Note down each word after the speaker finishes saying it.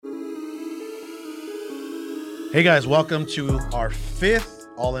Hey guys, welcome to our fifth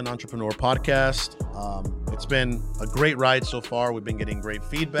All In Entrepreneur podcast. It's been a great ride so far. We've been getting great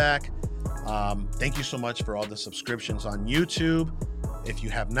feedback. Thank you so much for all the subscriptions on YouTube. If you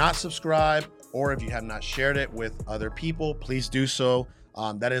have not subscribed or if you have not shared it with other people, please do so.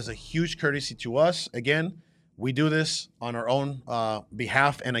 That is a huge courtesy to us. Again, we do this on our own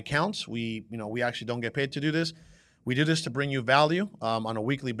behalf and accounts. We actually don't get paid to do this. We do this to bring you value on a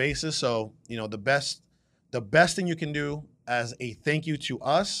weekly basis. So, the best thing you can do as a thank you to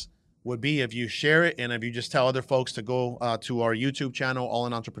us would be if you share it and if you just tell other folks to go to our YouTube channel, All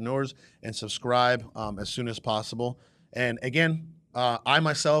In Entrepreneurs, and subscribe as soon as possible. And again, I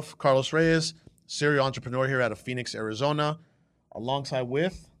myself, Carlos Reyes, serial entrepreneur here out of Phoenix, Arizona, alongside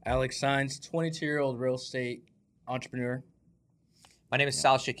with Alex Saenz, 22-year-old real estate entrepreneur. My name is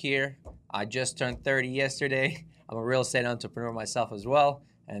Sal Shakir. I just turned 30 yesterday. I'm a real estate entrepreneur myself as well,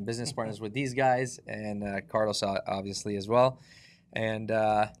 and business partners with these guys, and Carlos obviously as well. And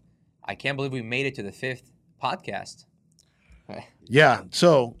I can't believe we made it to the fifth podcast. Yeah.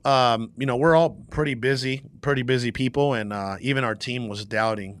 So, we're all pretty busy people. And even our team was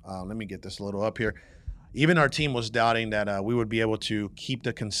doubting, let me get this a little up here. Even our team was doubting that we would be able to keep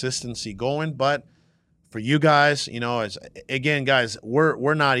the consistency going. But for you guys, guys,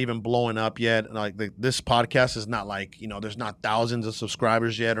 we're not even blowing up yet. Like this podcast is not like, there's not thousands of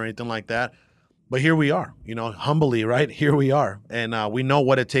subscribers yet or anything like that. But here we are, humbly, right? Here we are. And we know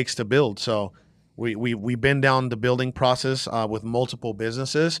what it takes to build. So we've been down the building process with multiple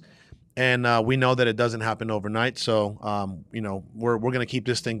businesses. And we know that it doesn't happen overnight. So, we're going to keep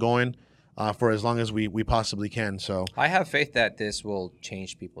this thing going for as long as we possibly can. So I have faith that this will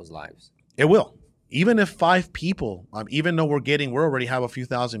change people's lives. It will. Even if 5 people, even though we already have a few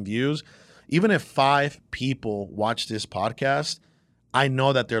thousand views, even if 5 people watch this podcast, I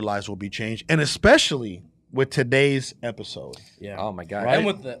know that their lives will be changed, and especially with today's episode. Yeah. Oh my God. Right.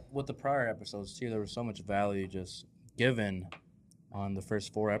 And with the prior episodes too, there was so much value just given on the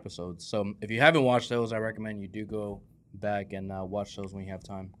first 4 episodes. So if you haven't watched those, I recommend you do go back and watch those when you have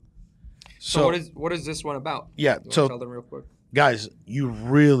time. So what is this one about? Yeah. So tell them real quick. Guys, you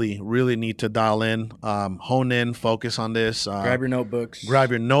really, really need to dial in, hone in, focus on this. Grab your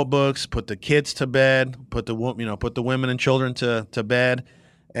notebooks. Put the kids to bed. Put the women and children to bed,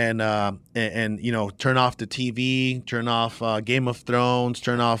 and turn off the TV. Turn off Game of Thrones.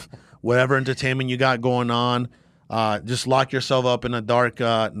 Turn off whatever entertainment you got going on. Just lock yourself up in a dark,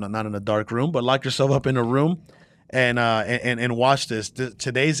 not in a dark room, but lock yourself up in a room, and watch this.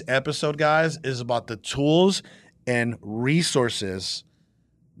 Today's episode, guys, is about the tools and resources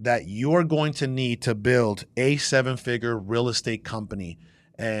that you're going to need to build a 7-figure real estate company.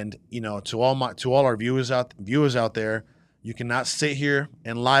 And to all our viewers out there, you cannot sit here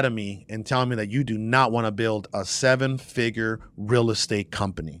and lie to me and tell me that you do not want to build a 7-figure real estate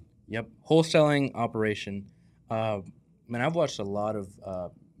company. Yep, wholesaling operation. I've watched a lot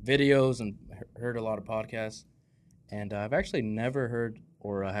of videos and heard a lot of podcasts, and I've actually never heard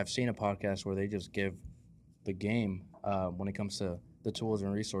or have seen a podcast where they just give the game when it comes to the tools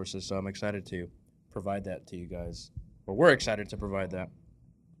and resources. So I'm excited to provide that to you guys, or we're excited to provide that.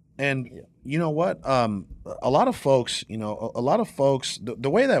 And you know what? A lot of folks, the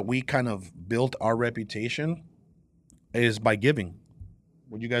way that we kind of built our reputation is by giving.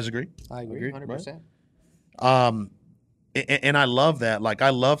 Would you guys agree? I agree, 100%. And I love that. Like, I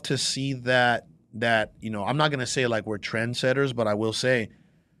love to see that, I'm not going to say like we're trendsetters, but I will say,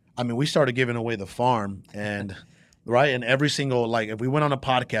 we started giving away the farm, and right. And every single, like, if we went on a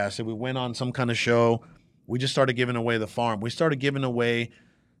podcast, if we went on some kind of show, we just started giving away the farm. We started giving away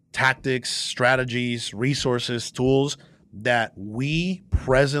tactics, strategies, resources, tools that we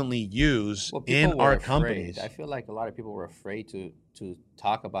presently use in our companies. I feel like a lot of people were afraid to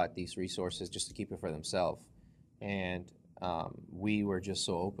talk about these resources just to keep it for themselves. And we were just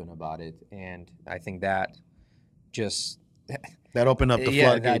so open about it. And I think that just... That opened up the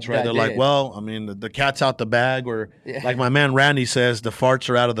floodgates, right? They're like, well, the cat's out the bag, or like my man Randy says, the farts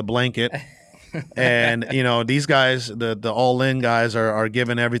are out of the blanket. And, these guys, the all-in guys are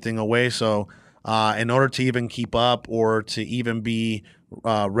giving everything away. So in order to even keep up or to even be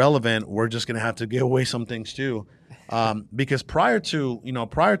relevant, we're just going to have to give away some things too. Because prior to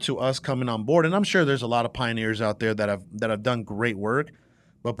us coming on board, and I'm sure there's a lot of pioneers out there that have done great work,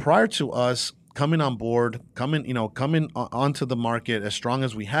 but prior to us coming on board, coming onto the market as strong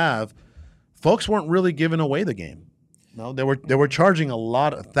as we have, folks weren't really giving away the game. No, they were charging a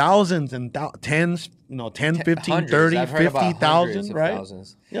lot of thousands and tens, 10, 15, hundreds. 30, 50,000, right?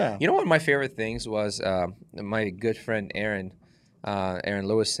 Thousands. Yeah. You know, one of my favorite things was my good friend Aaron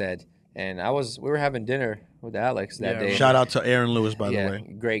Lewis said, and we were having dinner with Alex that Yeah, day. Shout out to Aaron Lewis, by the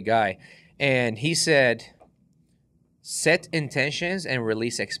way. Great guy. And he said, set intentions and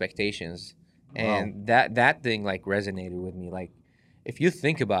release expectations. And that thing like resonated with me. Like, if you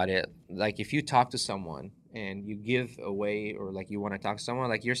think about it, like if you talk to someone and you give away, or like you want to talk to someone,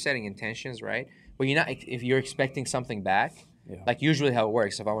 like you're setting intentions, right? But you're not, if you're expecting something back, like usually how it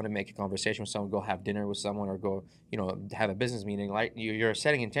works, if I want to make a conversation with someone, go have dinner with someone, or go, have a business meeting, like you're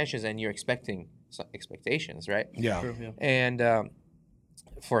setting intentions and you're expecting expectations, right? Yeah. True, yeah. And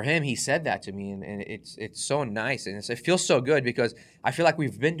for him, he said that to me, and it's so nice, and it feels so good, because I feel like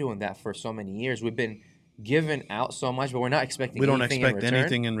we've been doing that for so many years. We've been giving out so much, but we're not expecting. We don't anything expect in return.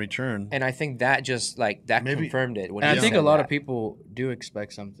 anything in return. And I think that just like that confirmed it. When And he I think said a lot that. of people do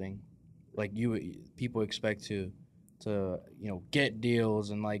expect something, like people expect to get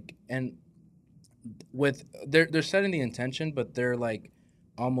deals, and with they're setting the intention, but they're like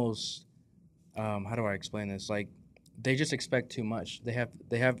almost how do I explain this? Like, they just expect too much. They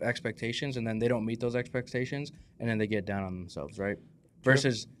have expectations, and then they don't meet those expectations, and then they get down on themselves, right?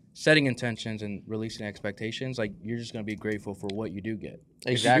 Versus setting intentions and releasing expectations, like you're just gonna be grateful for what you do get.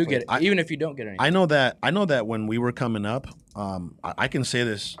 Exactly. If you do get it, even if you don't get anything. I know that when we were coming up, I can say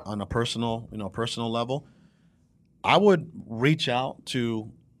this on a personal level. I would reach out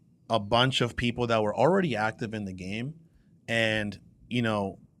to a bunch of people that were already active in the game, and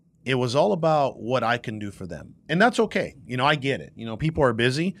it was all about what I can do for them. And that's okay. I get it. People are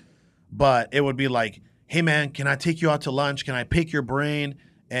busy, but it would be like, hey man, can I take you out to lunch? Can I pick your brain?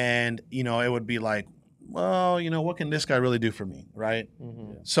 And, it would be like, well, what can this guy really do for me? Right.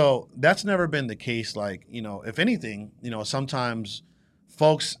 Mm-hmm. So that's never been the case. Like, if anything, sometimes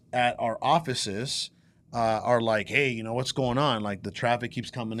folks at our offices are like, hey, what's going on? Like, the traffic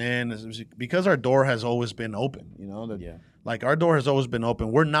keeps coming in. It's because our door has always been open, Like, our door has always been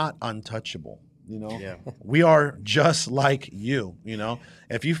open. We're not untouchable, Yeah. We are just like you,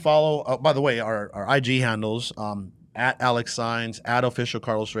 If you follow, by the way, our IG handles, at Alex Signs, at Official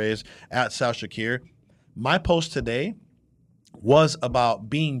Carlos Reyes, at Sal Shakir. My post today was about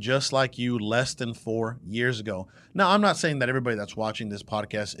being just like you less than 4 years ago. Now, I'm not saying that everybody that's watching this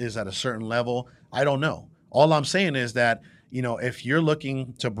podcast is at a certain level. I don't know. All I'm saying is that, if you're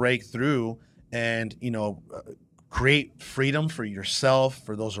looking to break through and, create freedom for yourself,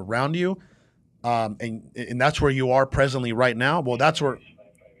 for those around you, and that's where you are presently right now. Well, that's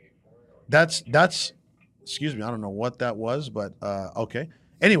excuse me, I don't know what that was, but okay.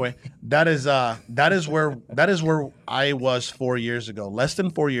 Anyway, that is where I was 4 years ago. Less than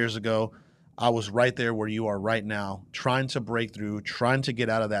 4 years ago, I was right there where you are right now, trying to break through, trying to get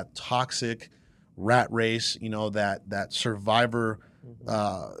out of that toxic rat race, that survivor.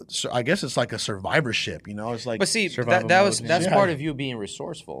 So I guess it's like a survivorship, It's like, But see, survival that's mode. part of you being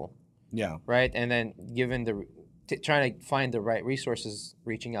resourceful, yeah, right? And then given trying to find the right resources,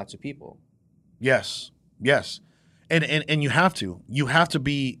 reaching out to people. yes, and you have to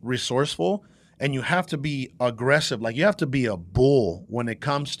be resourceful, and you have to be aggressive. Like, you have to be a bull when it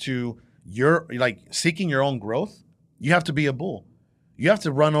comes to your seeking your own growth. You have to be a bull. You have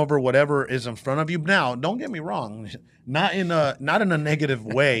to run over whatever is in front of you. Now, don't get me wrong, not in a negative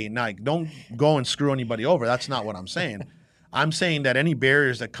way. Like, don't go and screw anybody over. That's not what I'm saying. I'm saying that any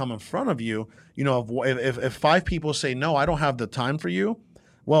barriers that come in front of you, if 5 people say no, I don't have the time for you.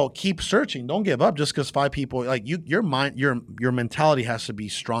 Well, keep searching. Don't give up just because 5 people, like, your mentality has to be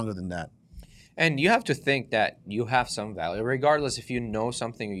stronger than that. And you have to think that you have some value, regardless if you know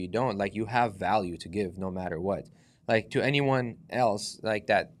something or you don't. Like, you have value to give no matter what. Like, to anyone else, like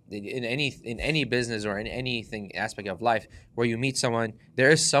that, in any business or in anything aspect of life where you meet someone, there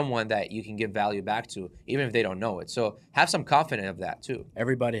is someone that you can give value back to, even if they don't know it. So have some confidence of that too.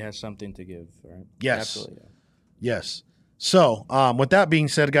 Everybody has something to give, right? Yes. Absolutely. Yes. So, with that being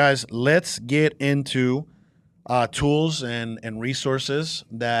said, guys, let's get into tools and resources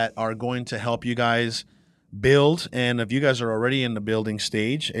that are going to help you guys build. And if you guys are already in the building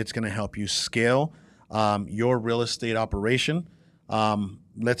stage, it's going to help you scale your real estate operation.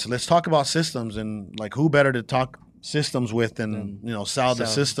 Let's talk about systems, and like, who better to talk systems with than Sal, the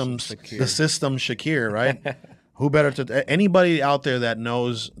system Shakir, right? Who better to anybody out there that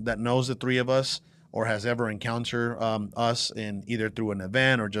knows the three of us or has ever encountered us in either through an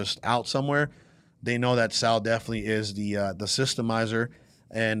event or just out somewhere, they know that Sal definitely is the systemizer.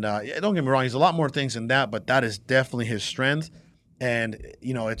 And don't get me wrong, he's a lot more things than that, but that is definitely his strength. And,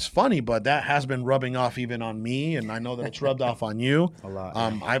 it's funny, but that has been rubbing off even on me, and I know that it's rubbed off on you. A lot.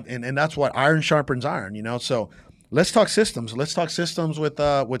 And that's what iron sharpens iron, So let's talk systems. Let's talk systems with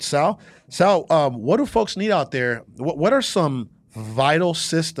Sal. Sal, what do folks need out there? What are some vital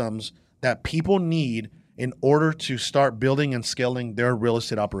systems that people need in order to start building and scaling their real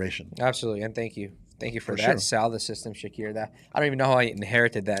estate operation. Absolutely, and thank you. Thank you for that. sure. Sal the System Shakir. That I don't even know how I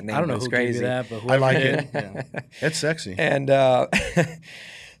inherited that name. I don't know It's who crazy. gave you that, but I whoever like did, it. yeah. It's sexy. And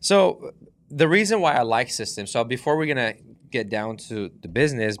so the reason why I like systems. So before we're gonna get down to the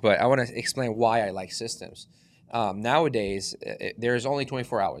business, but I want to explain why I like systems. Nowadays, there's only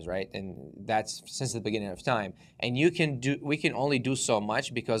 24 hours, right? And that's since the beginning of time. And we can only do so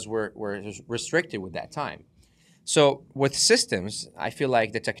much because we're restricted with that time. So with systems, I feel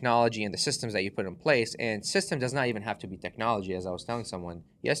like the technology and the systems that you put in place, and system does not even have to be technology, as I was telling someone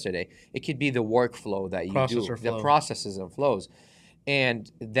yesterday. It could be the workflow that you Process do, or flow. the processes and flows.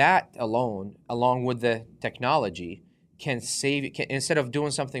 And that alone, along with the technology, can save, instead of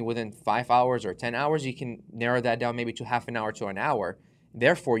doing something within 5 hours or 10 hours, you can narrow that down maybe to half an hour to an hour.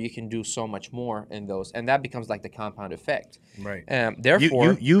 Therefore, you can do so much more in those, and that becomes like the compound effect. Right.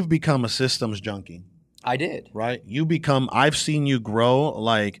 Therefore, You've become a systems junkie. I did. Right? I've seen you grow.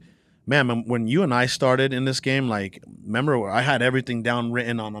 Like, man, when you and I started in this game, like, remember I had everything down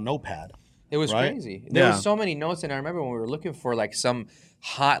written on a notepad. It was right? crazy. There Yeah. was so many notes, and I remember when we were looking for like some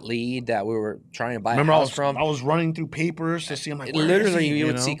hot lead that we were trying to buy Remember a I house was, from. I was running through papers to see, I'm like, where is Literally, he? you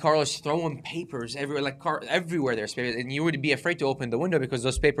would know? see Carlos throwing papers everywhere, like everywhere there's papers, and you would be afraid to open the window because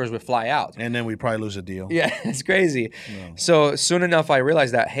those papers would fly out. And then we'd probably lose a deal. Yeah, it's crazy. No. So soon enough, I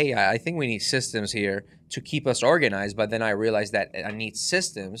realized that, hey, I think we need systems here to keep us organized. But then I realized that I need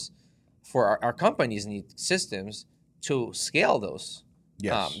systems for our companies need systems to scale those,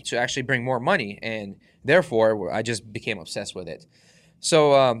 Yes. to actually bring more money. And therefore, I just became obsessed with it.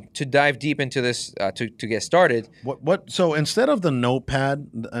 So to dive deep into this, to get started, So instead of the notepad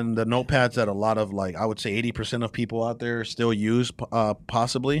and the notepads that a lot of, like, I would say 80% of people out there still use,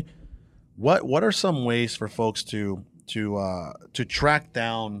 possibly, what are some ways for folks to track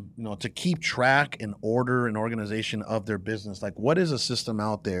down, to keep track and order and organization of their business? Like, what is a system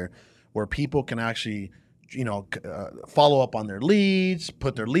out there where people can actually, follow up on their leads,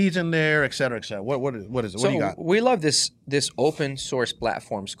 put their leads in there, et cetera, et cetera? What is it? What do you got? We love this open source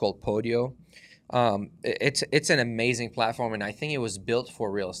platform. It's called Podio. It's an amazing platform, and I think it was built for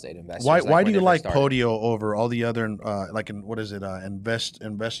real estate investors. Why do when you they like first started. Podio over all the other what is it?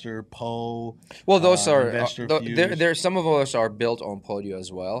 Investor Po. Well, those are Investor there. Some of those are built on Podio as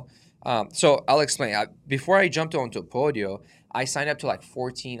well. So I'll explain. Before I jumped onto Podio, I signed up to like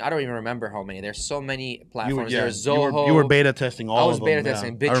 14. I don't even remember how many. There's so many platforms. There's Zoho. You were beta testing all of them. I was beta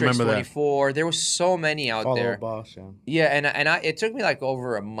testing. I Bitrix remember that. 24. There was so many out Follow there. a boss, yeah. Yeah, and it took me like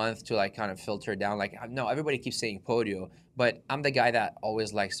over a month to like kind of filter down. Like, no, everybody keeps saying Podio, but I'm the guy that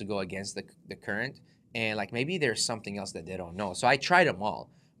always likes to go against the current, and like maybe there's something else that they don't know. So I tried them all,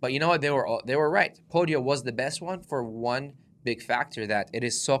 but you know what? They were right. Podio was the best one for one big factor, that it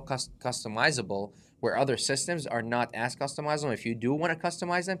is so customizable, where other systems are not as customizable. If you do want to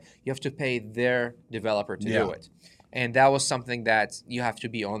customize them, you have to pay their developer to do it. And that was something that you have to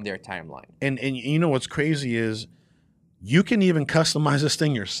be on their timeline. And you know what's crazy is you can even customize this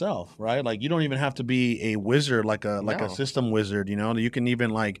thing yourself, right? Like, you don't even have to be a wizard, like a system wizard. You can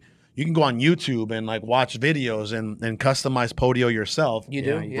even you can go on YouTube and like watch videos and customize Podio yourself. You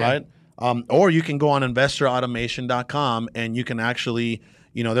do, yeah. Right? Or you can go on investorautomation.com and you can actually,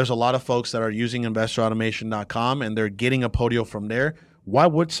 there's a lot of folks that are using investorautomation.com and they're getting a Podio from there. Why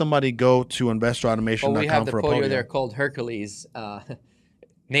would somebody go to investorautomation.com we have the for a Podio Podio? there called Hercules.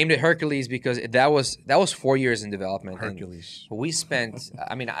 Named it Hercules because that was 4 years in development. Hercules. And we spent,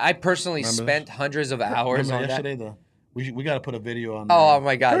 I personally spent hundreds of hours on yesterday, that. We got to put a video on. Oh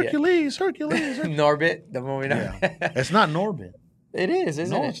my God! Hercules. Norbit, the movie. Yeah. It's not Norbit. It is,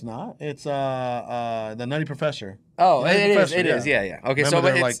 isn't No, it? it's not. It's the Nutty Professor. Oh, Nutty it is. Professor, It is. Yeah. Okay, Remember so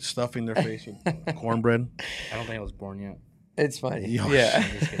they're it's, like stuffing their face with cornbread. I don't think I was born yet. it's funny. Yo,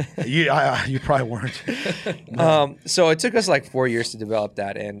 Yeah. You probably weren't. So it took us like 4 years to develop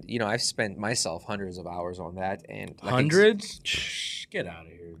that, and I've spent myself hundreds of hours on that, and like Hundreds? Shh, get out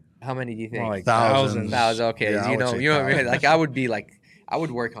of here. how many do you think? More like Thousands. Thousands. Okay, Yeah, I would say you know what I mean? thousands. Like I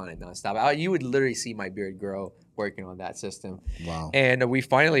would work on it nonstop. You would literally see my beard grow working on that system. Wow. And we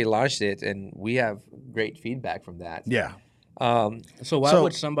finally launched it, and we have great feedback from that. Yeah. So why So-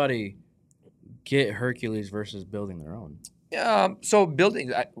 would somebody get Hercules versus building their own? So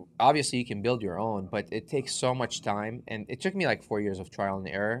building, obviously you can build your own, but it takes so much time, and it took me like 4 years of trial and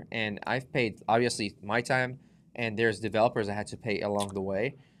error, and I've paid obviously my time, and there's developers I had to pay along the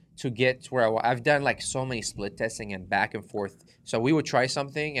way to get to where I've done like so many split testing and back and forth. So we would try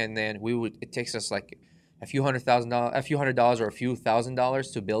something, and then it takes us like a few $100,000 or a few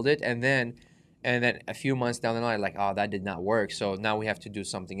 $1,000s to build it, and then And then a few months down the line, like, oh, that did not work. So now we have to do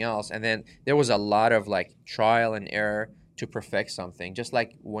something else. And then there was a lot of like trial and error to perfect something. Just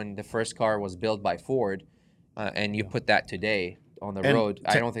like when the first car was built by Ford, and you put that today on the road,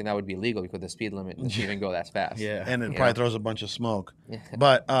 I don't think that would be legal because the speed limit doesn't even go that fast. Yeah. And it probably throws a bunch of smoke.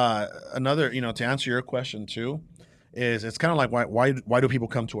 But another, to answer your question too, is it's kind of like why do people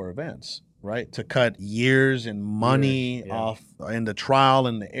come to our events, right? To cut years and money off in the trial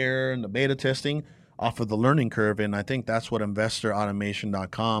and the error and the beta testing off of the learning curve. And I think that's what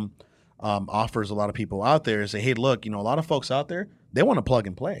investorautomation.com offers a lot of people out there is say, hey, look, a lot of folks out there, they want to plug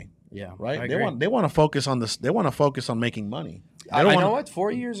and play. Yeah. Right. They want to focus on this. They want to focus on making money. I know what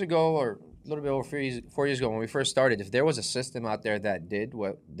 4 years ago or a little bit over 4 years ago when we first started, if there was a system out there that did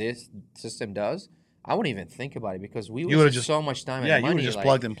what this system does, I wouldn't even think about it because we would have just so much time and money. Yeah, you would just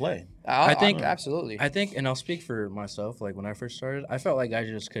plugged and play. I think absolutely. I think, and I'll speak for myself. Like when I first started, I felt like I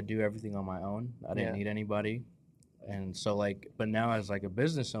just could do everything on my own. I didn't need anybody, and so but now as like a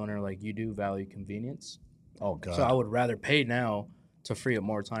business owner, like you do value convenience. Oh God. So I would rather pay now to free up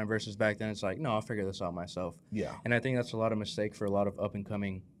more time versus back then it's like, no, I'll figure this out myself. Yeah. And I think that's a lot of mistake for a lot of up and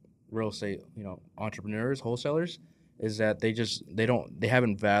coming real estate, entrepreneurs, wholesalers, is that they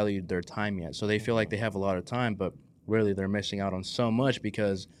haven't valued their time yet. So they feel like they have a lot of time, but really they're missing out on so much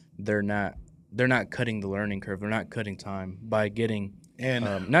because they're not cutting the learning curve. They're not cutting time by getting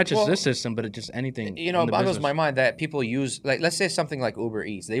not just this system, but just anything. It boggles my mind that people use, like, let's say something like Uber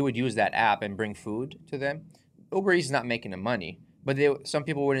Eats. They would use that app and bring food to them. Uber Eats is not making the money. But some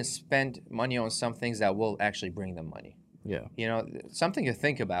people wouldn't spend money on some things that will actually bring them money. Yeah. Something to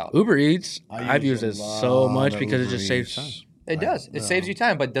think about. Uber Eats, I've used it so much because it just saves time. It does. It saves you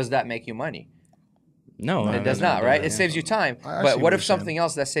time, but does that make you money? No, it does not, right? It saves you time. But what if something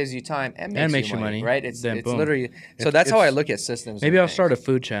else that saves you time and makes you money, right? It's literally. So that's how I look at systems. Maybe I'll start a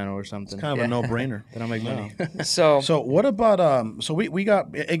food channel or something. It's kind of a no-brainer. Then I'll make money. So what about so we got,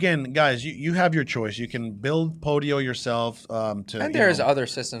 again, guys, you have your choice. You can build Podio yourself and there's other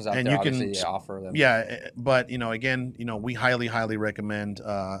systems out there obviously that offer them. Yeah, but again, we highly recommend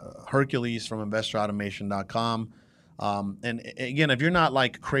Hercules from investorautomation.com. And again, if you're not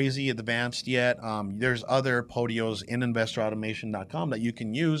like crazy advanced yet, there's other Podios in investorautomation.com that you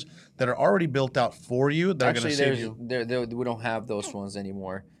can use that are already built out for you. That Actually, are going to save you. We don't have those ones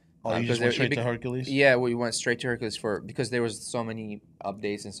anymore. Oh, you just went straight to Hercules? Yeah, we went straight to Hercules because there was so many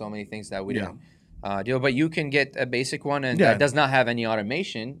updates and so many things that we didn't deal. But you can get a basic one, and that does not have any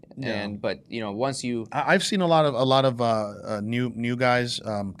automation. But once you, I've seen a lot of new guys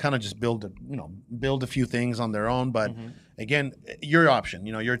kind of just build a few things on their own. But again, your option,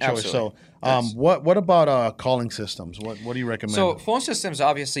 your choice. Absolutely. So, what about calling systems? What do you recommend? So phone systems,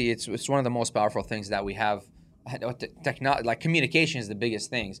 obviously, it's one of the most powerful things that we have. Like communication is the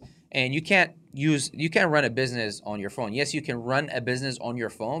biggest things, and you can't run a business on your phone. Yes, you can run a business on your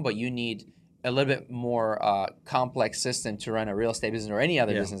phone, but you need a little bit more complex system to run a real estate business or any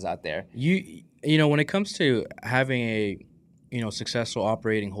other business out there. When it comes to having a successful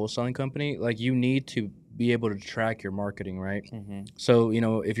operating wholesaling company, like you need to be able to track your marketing, right? So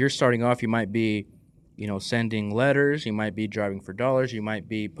if you're starting off, you might be sending letters, you might be driving for dollars, you might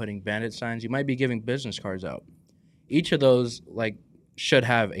be putting bandit signs, you might be giving business cards out. Each of those should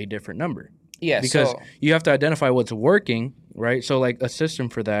have a different number. Yeah, because you have to identify what's working, right? So like a system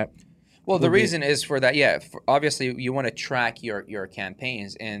for that. Well, the reason is for that, obviously you want to track your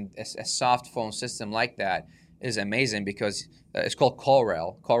campaigns, and a soft phone system like that is amazing because it's called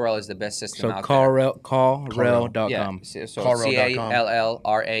CallRail. CallRail is the best system out there. Callrail.com. Yeah, so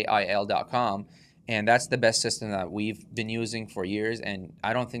CallRail.com. And that's the best system that we've been using for years, and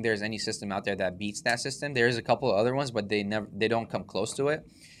I don't think there's any system out there that beats that system. There's a couple of other ones, but they don't come close to it.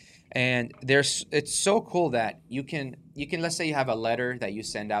 And it's so cool that you can let's say you have a letter that you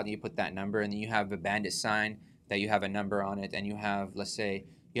send out and you put that number, and then you have a bandit sign that you have a number on it, and you have, let's say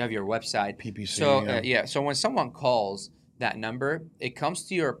you have your website PPC. So so when someone calls that number, it comes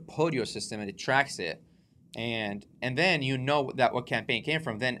to your Podio system and it tracks it, and then what campaign came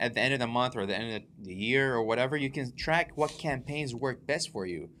from. Then at the end of the month or the end of the year or whatever, you can track what campaigns work best for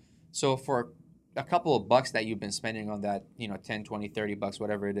you. So for a couple of bucks that you've been spending on that, 10, 20, 30 bucks,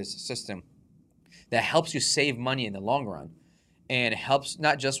 whatever it is, system, that helps you save money in the long run. And it helps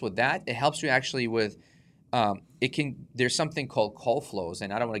not just with that, it helps you actually with, there's something called call flows,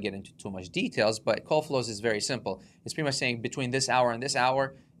 and I don't want to get into too much details, but call flows is very simple. It's pretty much saying between this hour and this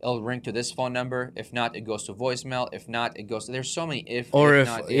hour, it'll ring to this phone number. If not, it goes to voicemail. If not, it goes to, there's so many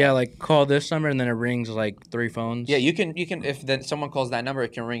call this number and then it rings like 3 phones. Yeah, you can if then someone calls that number,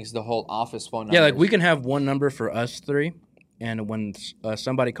 it can ring the whole office phone number. Yeah, like we can have one number for us 3, and when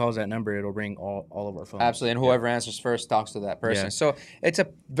somebody calls that number, it'll ring all of our phones. Absolutely, and whoever answers first talks to that person. So it's a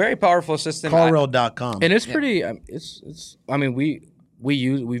very powerful system. Callrail.com. And it's pretty. It's. I mean,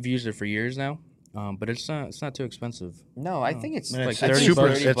 we've used it for years now, but it's not too expensive. No, I think it's And like it's $30 super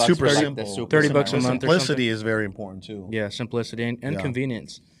bucks simple. for, like, the super $30 simple bucks a system. month or something. Simplicity is very important too. Yeah, simplicity and Yeah.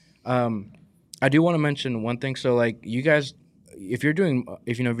 convenience. I do want to mention one thing. So, like, you guys, if you're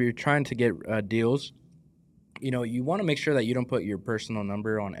trying to get deals, you want to make sure that you don't put your personal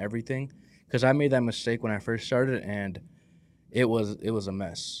number on everything, because I made that mistake when I first started, and it was a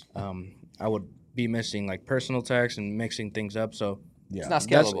mess. I would be missing like personal tax and mixing things up. So It's not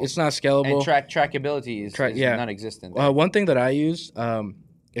scalable. it's not scalable. And trackability is non-existent. One thing that I use,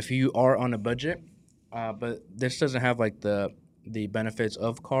 if you are on a budget, but this doesn't have like the benefits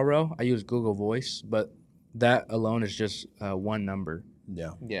of CallRail, I use Google Voice, but that alone is just one number.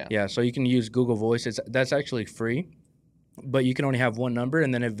 Yeah. Yeah, so you can use Google Voice. That's actually free, but you can only have one number,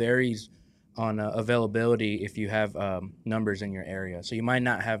 and then it varies on availability if you have numbers in your area. So you might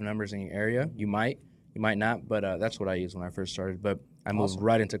not have numbers in your area. You might not, but that's what I used when I first started. But I moved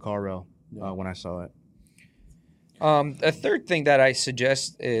right into CallRail when I saw it. A third thing that I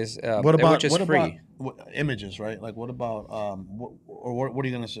suggest is which is free. Images, right? Like, what about what are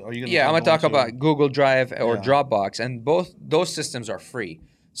you gonna say? Are you gonna? Yeah, I'm gonna talk about Google Drive or Dropbox, and both those systems are free.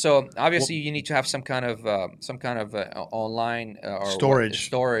 So obviously, you need to have some kind of online or storage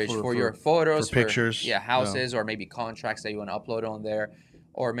for your photos, for pictures, houses, or maybe contracts that you want to upload on there,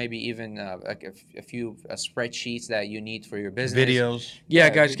 or maybe even like a few spreadsheets that you need for your business. Videos.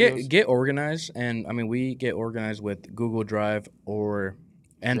 Yeah, guys, get organized, and I mean we get organized with Google Drive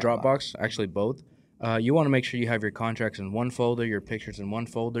and Dropbox, actually both. You want to make sure you have your contracts in one folder, your pictures in one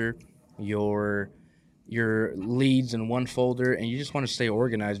folder, your leads in one folder, and you just want to stay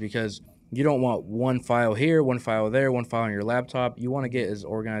organized, because you don't want one file here, one file there, one file on your laptop. You want to get as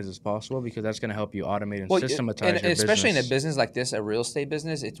organized as possible, because that's going to help you automate and systematize your especially business. in a business like this, a real estate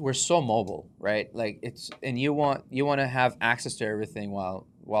business. We're so mobile, right? Like you want to have access to everything while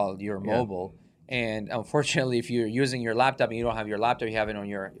you're mobile. And unfortunately, if you're using your laptop and you don't have your laptop, you have it on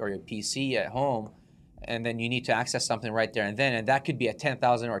your PC at home, and then you need to access something right there and then, and that could be a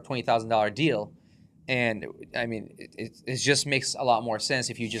 $10,000 or $20,000 deal. And I mean, it just makes a lot more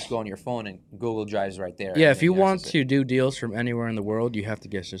sense if you just go on your phone and Google Drive's right there. Yeah, if you want to do deals from anywhere in the world, you have to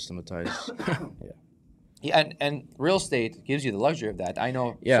get systematized. Yeah, and real estate gives you the luxury of that. I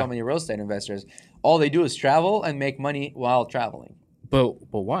know so many real estate investors, all they do is travel and make money while traveling. But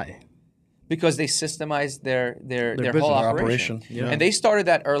why? Because they systemize their whole operation. Yeah. And they started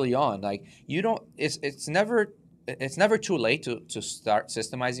that early on. Like, you don't, it's never too late to start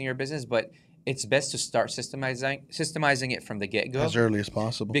systemizing your business, but it's best to start systemizing it from the get-go. As early as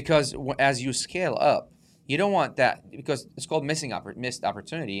possible. Because as you scale up, you don't want that, because it's called missed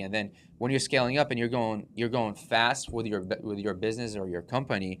opportunity. And then when you're scaling up and you're going fast with your business or your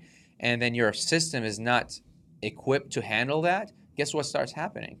company, and then your system is not equipped to handle that, guess what starts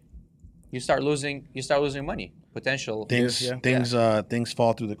happening? You start losing money, potential. Things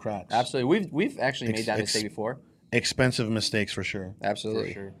fall through the cracks. Absolutely. We've actually made that mistake before. Expensive mistakes for sure.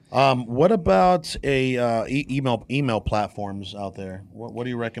 Absolutely. For sure. What about email platforms out there? What do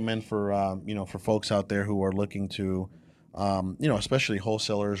you recommend for for folks out there who are looking to, especially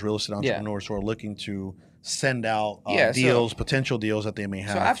wholesalers, real estate entrepreneurs who are looking to send out potential deals that they may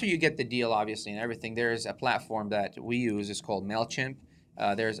have? So after you get the deal, obviously, and everything, there's a platform that we use. It's called MailChimp.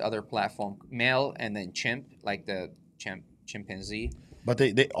 There's other platform, Mail, and then Chimp, like the chimpanzee. But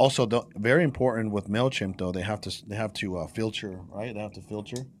they also very important with MailChimp though. They have to filter, right? They have to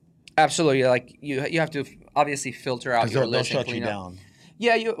filter. Absolutely, like you have to obviously filter out your list. They'll shut you down.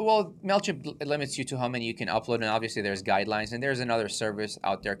 Yeah, MailChimp limits you to how many you can upload, and obviously there's guidelines. And there's another service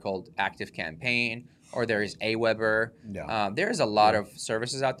out there called ActiveCampaign, or there is Aweber. Yeah. There's a lot of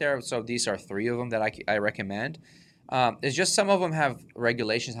services out there. So these are 3 of them that I recommend. It's just some of them have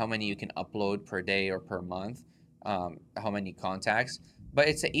regulations how many you can upload per day or per month, how many contacts. But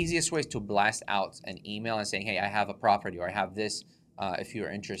it's the easiest way to blast out an email and saying, hey, I have a property, or I have this if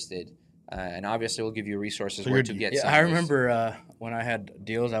you're interested. And obviously we'll give you resources where to get. I remember when I had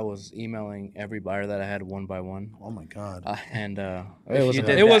deals, I was emailing every buyer that I had one by one. Oh my God. And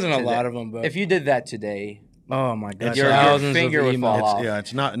it wasn't a lot of them, but if you did that today, oh my God, your finger would fall off.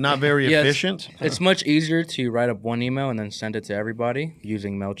 It's not very efficient. It's much easier to write up one email and then send it to everybody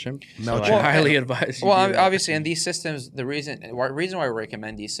using MailChimp. So I highly advise you. Well, obviously, in these systems, the reason why I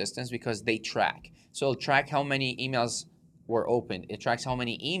recommend these systems because they track. So it'll track how many emails were opened. It tracks how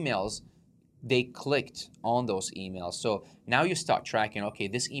many emails they clicked on those emails. So now you start tracking, okay,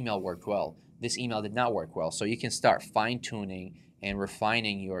 this email worked well. this email did not work well. So you can start fine-tuning and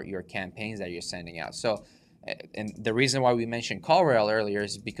refining your campaigns that you're sending out. So, and the reason why we mentioned CallRail earlier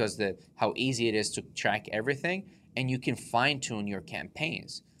is because how easy it is to track everything, and you can fine-tune your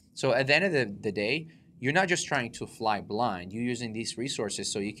campaigns. So at the end of the day, you're not just trying to fly blind. You're using these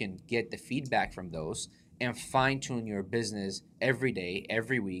resources so you can get the feedback from those and fine-tune your business every day,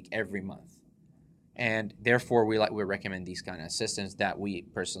 every week, every month. And therefore, we recommend these kind of systems that we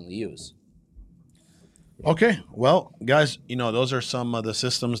personally use. Okay, well, guys, those are some of the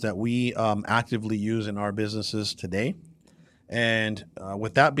systems that we actively use in our businesses today. And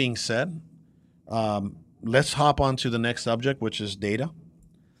with that being said, let's hop on to the next subject, which is data.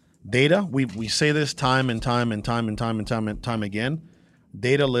 Data, we say this time and time again.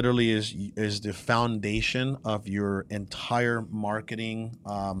 Data literally is the foundation of your entire marketing,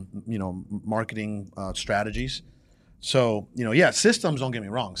 strategies. So, systems, don't get me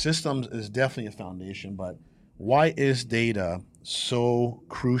wrong. Systems is definitely a foundation, but why is data so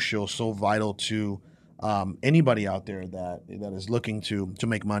crucial, so vital to anybody out there that is looking to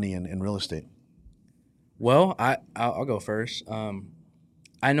make money in real estate? Well, I'll go first.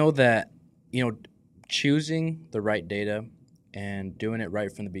 I know that, choosing the right data and doing it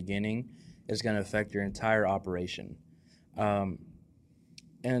right from the beginning is going to affect your entire operation.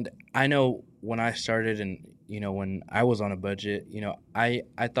 And I know when I started and, when I was on a budget, I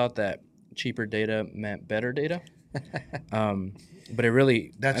thought that cheaper data meant better data. But it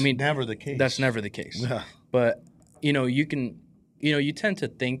really, that's never the case. That's never the case. But, you tend to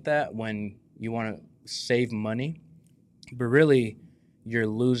think that when you want to save money, but really you're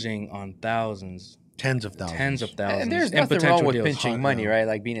losing on thousands. Tens of thousands. And there's nothing wrong with pinching money, right?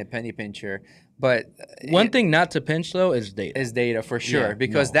 Like being a penny pincher. But one thing not to pinch, though, is data. Is data, for sure.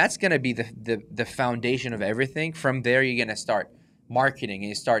 Because that's going to be the foundation of everything. From there, you're going to start marketing. And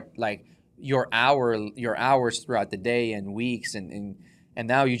you start, like, your hours throughout the day and weeks. And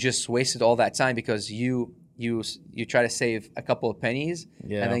now you just wasted all that time because you try to save a couple of pennies.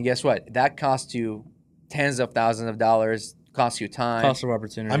 Yeah. And then guess what? That costs you tens of thousands of dollars. Costs you time. Cost of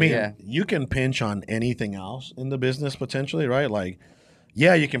opportunity. I mean, you can pinch on anything else in the business potentially, right? Like,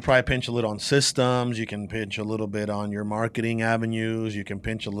 you can probably pinch a little on systems. You can pinch a little bit on your marketing avenues. You can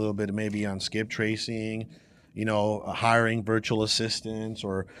pinch a little bit maybe on skip tracing, hiring virtual assistants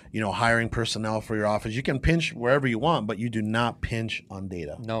or, hiring personnel for your office. You can pinch wherever you want, but you do not pinch on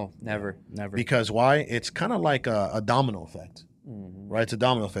data. No, never. Because why? It's kind of like a domino effect, right? It's a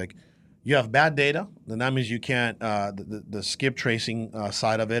domino effect. You have bad data, then that means you can't. The skip tracing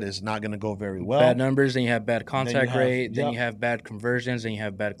side of it is not going to go very well. Bad numbers, then you have bad contact rate, then you have bad conversions, then you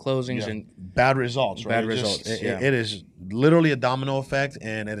have bad closings, and bad results. Right? Bad results. It is literally a domino effect,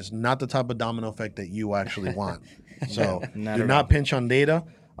 and it is not the type of domino effect that you actually want. So do not pinch on data.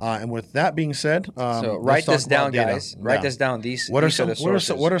 And with that being said, so write this down, guys. Write this down. What are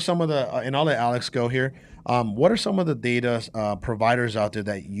some of the? And I'll let Alex go here. What are some of the data providers out there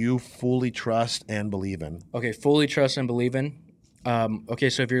that you fully trust and believe in? Okay, fully trust and believe in. Okay,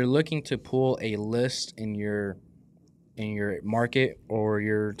 so if you're looking to pull a list in your market or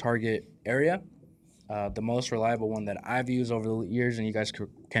your target area, the most reliable one that I've used over the years, and you guys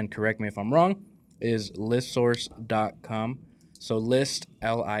can correct me if I'm wrong, is listsource.com. So list,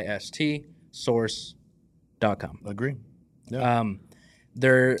 L-I-S-T, source.com. Agree. Yeah.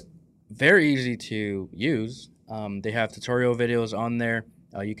 They're very easy to use. They have tutorial videos on there.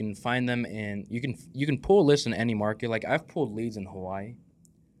 You can find them you can pull lists in any market. Like I've pulled leads in Hawaii.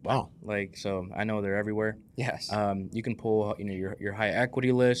 Wow. Like, so I know they're everywhere. Yes. You can pull, your high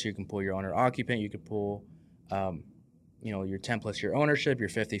equity list. You can pull your owner occupant. You can pull, your 10 plus year ownership, your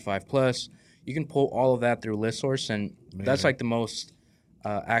 55 plus. You can pull all of that through ListSource, and that's like the most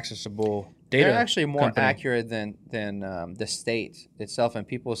accessible data. They're actually more company. accurate than the state itself. And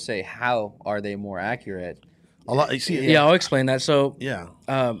people say, how are they more accurate? A lot. You see, I'll explain that. So yeah,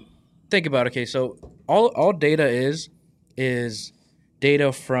 think about so all data is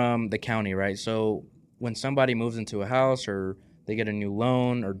data from the county, right? So when somebody moves into a house or they get a new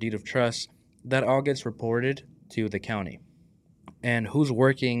loan or deed of trust, that all gets reported to the county. And who's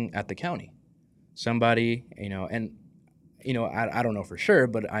working at the county? Somebody, I don't know for sure,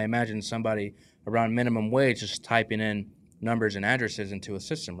 but I imagine somebody around minimum wage just typing in numbers and addresses into a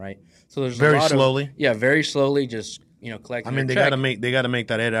system, right? So there's very slowly. Very slowly, just collecting. I mean, they got to make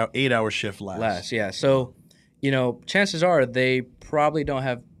that 8 hour shift last. Yeah. So, chances are they probably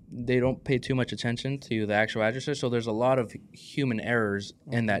don't pay too much attention to the actual addresses. So there's a lot of human errors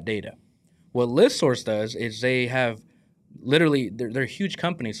in that data. What ListSource does is they have literally they're a huge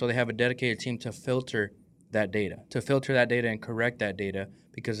company, so they have a dedicated team to filter that data and correct that data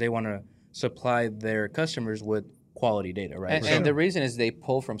because they want to supply their customers with quality data, right? And the reason is they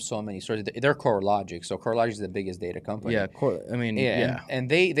pull from so many sources. They're CoreLogic, so CoreLogic is the biggest data company. Yeah, I mean, yeah. And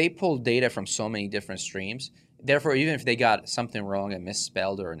they pull data from so many different streams. Therefore, even if they got something wrong and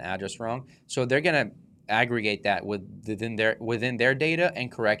misspelled or an address wrong, so they're gonna aggregate that within their data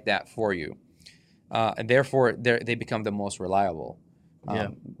and correct that for you. And therefore, they become the most reliable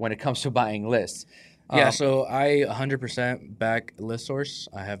when it comes to buying lists. Yeah, so I 100% back ListSource.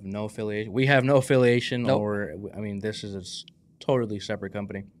 I have no affiliation. We have no affiliation, or I mean, this is a totally separate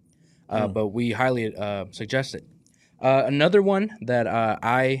company, but we highly suggest it. Another one that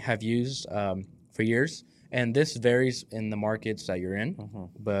I have used for years, and this varies in the markets that you're in,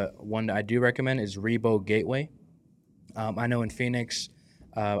 but one that I do recommend is Rebo Gateway. I know in Phoenix,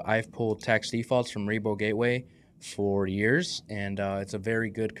 I've pulled tax defaults from Rebo Gateway for years, and it's a very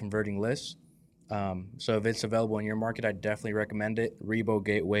good converting list. So if it's available in your market, I definitely recommend it.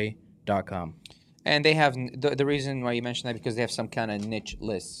 ReboGateway.com. And they have the reason why you mentioned that because they have some kind of niche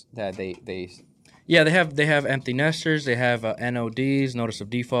lists that they. Yeah, they have empty nesters. They have NODs, notice of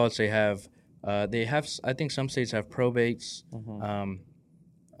defaults. They have I think some states have probates,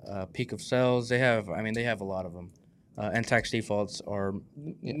 peak of sales. They have a lot of them. And tax defaults are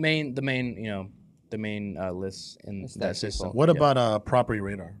the main lists in that system. What about Property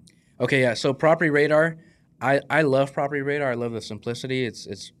Radar? Okay, yeah. So Property Radar, I love Property Radar. I love the simplicity.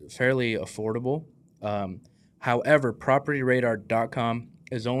 It's fairly affordable. However, PropertyRadar.com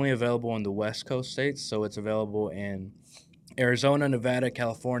is only available in the West Coast states, so it's available in Arizona, Nevada,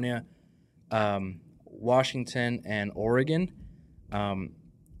 California, Washington, and Oregon.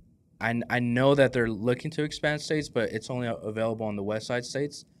 I know that they're looking to expand states, but it's only available on the West Side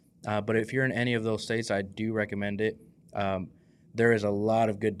states. But if you're in any of those states, I do recommend it. There is a lot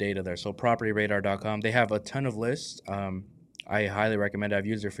of good data there. So PropertyRadar.com, they have a ton of lists. I highly recommend it. I've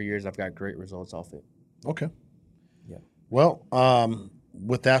used it for years. I've got great results off it. Okay. Yeah. Well,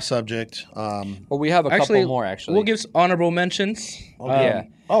 with that subject, well, we have a couple more actually. We'll give honorable mentions.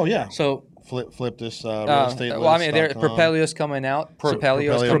 Oh yeah. So flip this real estate. Well, I mean, Propelio's coming out.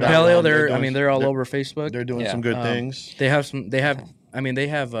 Propelio, they're all over Facebook. They're doing some good things. They have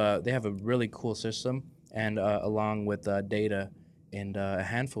a really cool system, and along with data in a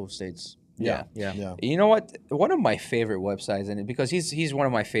handful of states. Yeah. You know what? One of my favorite websites, and because he's one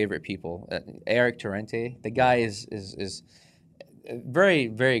of my favorite people, Eric Torrente. The guy is a very,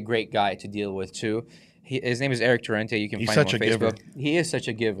 very great guy to deal with too. His name is Eric Torrente. You can find him on Facebook. He is such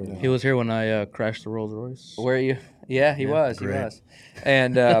a giver. He was here when I crashed the Rolls Royce. Were you? Yeah, he was. Great. He was.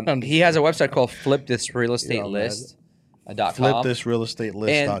 And he has a website called FlipThisRealEstateList.com.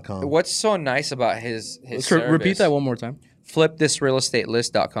 FlipThisRealEstateList.com. And what's so nice about his service, repeat that one more time.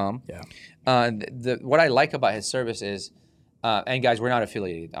 FlipThisRealEstateList.com. Yeah. What I like about his service is, and guys, we're not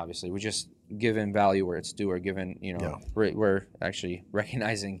affiliated. Obviously, we're just giving value where it's due, or giving we're actually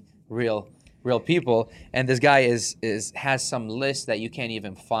recognizing real people. And this guy has some lists that you can't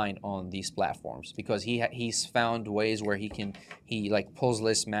even find on these platforms because he's found ways where he pulls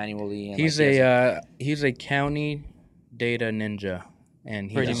lists manually. And he's a county data ninja, and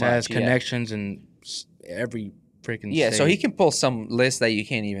he just has connections in every freaking state. So he can pull some lists that you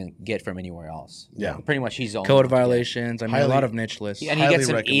can't even get from anywhere else. Yeah, pretty much he's on code violations. I mean, a lot of niche lists, and he gets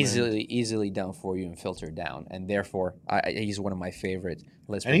them easily done for you and filtered down. And therefore, he's one of my favorite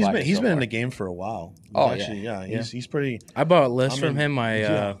list. And he's been in the game for a while. He's pretty. I bought lists from him.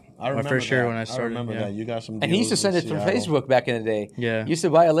 My first year when I started. I remember that you got some. And he used to send it from Facebook back in the day. Yeah, used to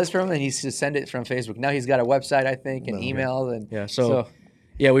buy a list from him, and he used to send it from Facebook. Now he's got a website, I think, and email, and So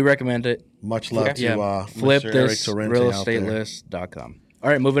we recommend it. Much love to FlipThisRealEstatelist.com. All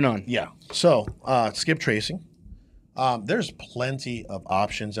right, moving on. Yeah. So skip tracing. There's plenty of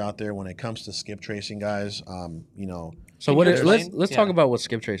options out there when it comes to skip tracing, guys. So let's talk about what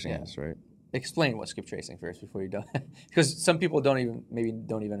skip tracing is, right? Explain what skip tracing first before you're done, because some people don't even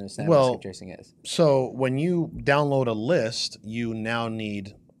understand what skip tracing is. So when you download a list, you now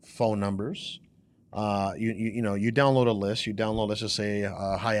need phone numbers. You download a list. You download, let's just say,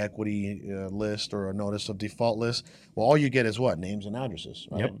 a high equity list or a notice of default list. Well, all you get is what? Names and addresses,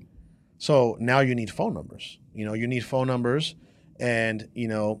 right? Yep. So now you need phone numbers. You need phone numbers, and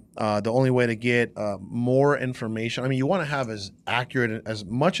the only way to get more information. I mean, you want to have as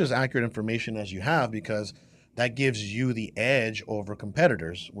much accurate information as you have, because that gives you the edge over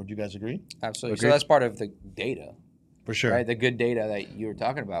competitors. Would you guys agree? Absolutely. So that's part of the data. For sure. Right, the good data that you were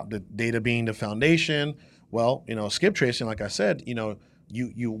talking about. The data being the foundation. Well, skip tracing, like I said,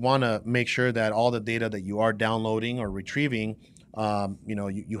 you want to make sure that all the data that you are downloading or retrieving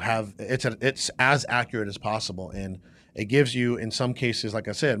you have it's as accurate as possible, and it gives you, in some cases, like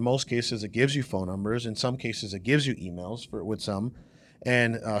I said, most cases it gives you phone numbers. In some cases, it gives you emails with some,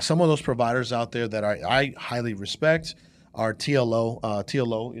 and some of those providers out there that I highly respect are TLO.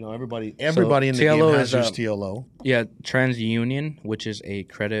 TLO, everybody in the TLO game has is, used TLO. Yeah, TransUnion, which is a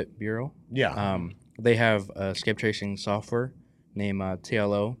credit bureau. Yeah. They have a skip tracing software named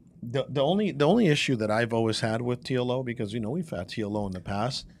TLO. The only issue that I've always had with TLO, because we've had TLO in the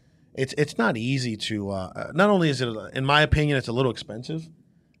past, it's not easy to. Not only is it, in my opinion, it's a little expensive,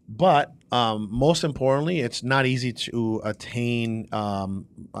 but most importantly, it's not easy to attain.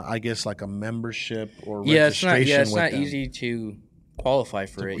 I guess like a membership or registration. It's with not them. easy to qualify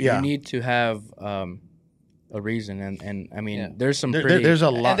for it. Yeah. You need to have a reason, and I mean, Yeah. there's some There's a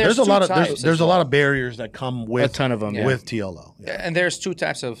lot. there's There's a lot two of types there's as a lot well. of barriers that come with a ton of them. with TLO. Yeah. And there's two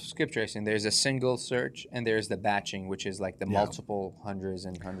types of skip tracing. There's a single search, and there's the batching, which is like the multiple hundreds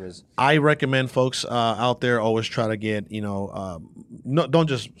and hundreds. I recommend folks out there always try to get no, don't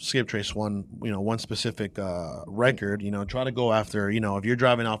just skip trace one specific record. Try to go after if you're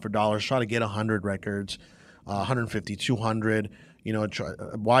driving out for dollars, try to get 100 records, 150, 200.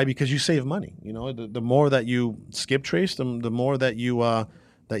 Why? Because you save money. The more that you skip trace, the more that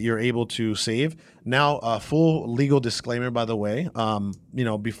you're able to save. Now, full legal disclaimer, by the way.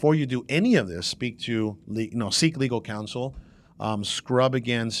 Before you do any of this, seek legal counsel. Scrub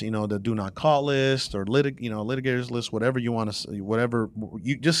against the do not call list or litigators list, whatever you want to, whatever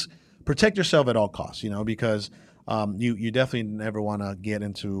you just protect yourself at all costs. Because you definitely never want to get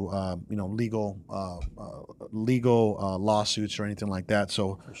into legal lawsuits or anything like that.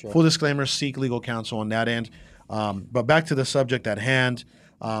 So full disclaimer: seek legal counsel on that end. But back to the subject at hand.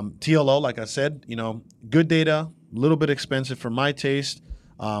 TLO, like I said, good data, a little bit expensive for my taste.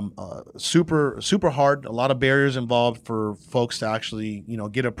 Super hard. A lot of barriers involved for folks to actually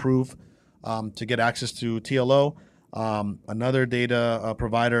get approved to get access to TLO. Another data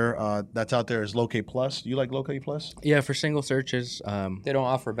provider that's out there is Locate Plus. Do you like Locate Plus? Yeah, for single searches, They don't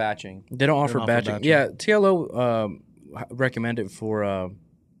offer batching. they don't offer offer batching. batching. Yeah, TLO recommend it for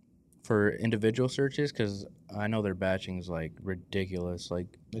individual searches because I know their batching is like ridiculous, like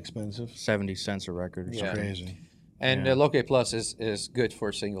Expensive. 70 cents a record or Yeah. something. Crazy. And Yeah. Locate Plus is good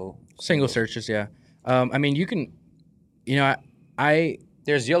for single Searches, yeah. I mean, you can, I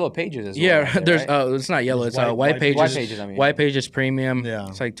There's Yellow Pages as well. yeah. out there, There's right? it's not yellow. There's It's White- White White Pages. White Pages, I mean. White Pages Premium. Yeah.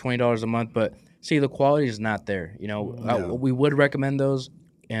 It's like $20 a month, but see, the quality is not there. Yeah. We would recommend those,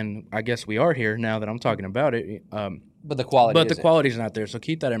 and I guess we are here now that I'm talking about it. But the quality. But the isn't. quality's not there, so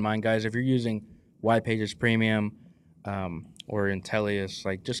keep that in mind, guys. If you're using White Pages Premium or Intellius,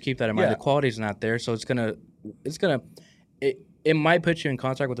 like just keep that in mind. Yeah. The quality's not there, so it might put you in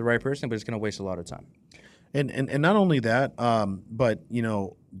contact with the right person, but it's gonna waste a lot of time. And not only that, but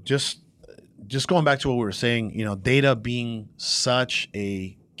just going back to what we were saying, data being such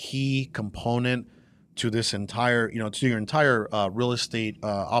a key component to this entire, to your entire real estate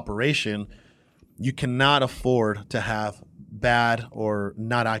operation, you cannot afford to have bad or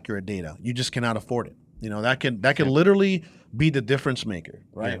not accurate data. You just cannot afford it. That can literally be the difference maker,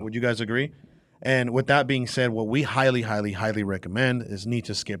 right? Yeah. Would you guys agree? And with that being said, what we highly, highly, highly recommend is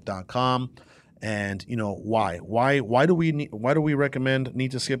needtoskip.com. And why do we recommend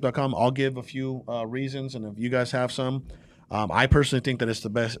needtoskip.com? I'll give a few reasons, and if you guys have some, I personally think that it's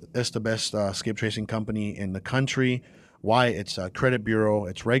the best skip tracing company in the country. Why? It's a credit bureau.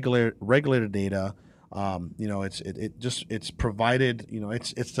 It's regulated data. It's provided.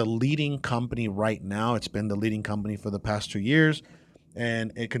 It's the leading company right now. It's been the leading company for the past 2 years,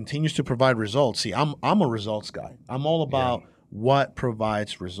 and it continues to provide results. See, I'm a results guy. I'm all about what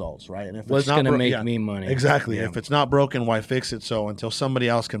provides results, right? And if What's it's not gonna make me money? Exactly. Yeah. If it's not broken, why fix it? So until somebody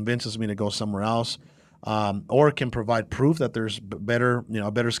else convinces me to go somewhere else, or can provide proof that there's a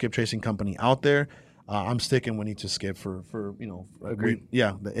better skip tracing company out there, I'm sticking with Need to Skip for Agreed.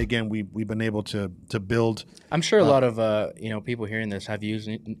 Again, we've been able to build. I'm sure a lot of people hearing this have used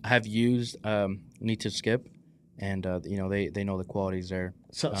Need to Skip, and they know the quality's there.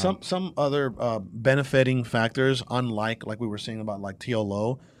 Some other benefiting factors, unlike like we were saying about like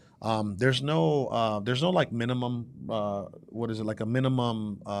TLO, there's no like minimum like a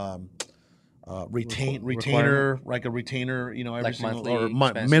minimum retainer, Requirement? like a retainer, every Like single monthly or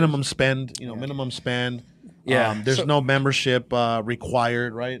expenses. minimum spend, minimum spend. Yeah. There's So- no membership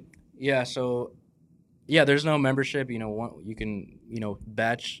required, right? Yeah, so there's no membership. You can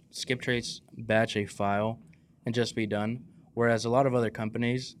skip trace batch a file and just be done. Whereas a lot of other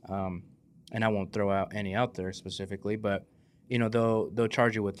companies, and I won't throw out any out there specifically, but they'll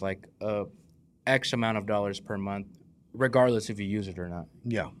charge you with like X amount of dollars per month regardless if you use it or not.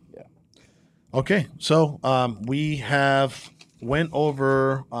 Yeah. Yeah. Okay, so we have went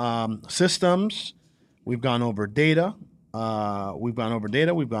over systems. We've gone over data. We've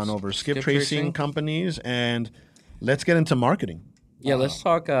gone over skip tracing companies, and let's get into marketing. Yeah, let's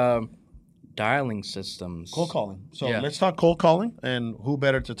talk dialing systems. Cold calling. So Yeah. let's talk cold calling, and who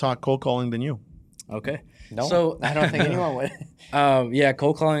better to talk cold calling than you? Okay. No, So I don't think anyone would. yeah,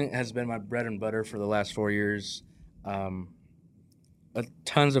 cold calling has been my bread and butter for the last 4 years.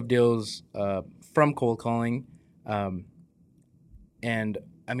 Tons of deals from cold calling, and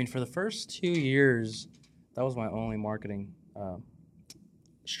I mean, for the first 2 years, that was my only marketing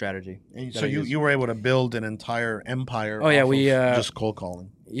strategy. And that so I used. you were able to build an entire empire. Oh, yeah, off we, of just cold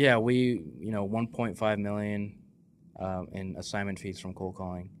calling. Yeah, we 1.5 million in assignment fees from cold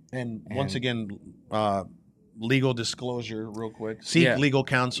calling. And once again, legal disclosure, real quick. Seek Yeah. legal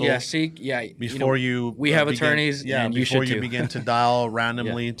counsel. Yeah, seek. Yeah, Before you, we have begin- attorneys, Yeah, and you before should you too. begin to dial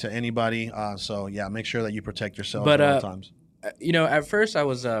randomly to anybody. So yeah, make sure that you protect yourself But, at all times. At first I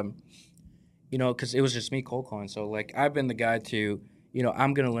was, because it was just me cold calling. So like I've been the guy to,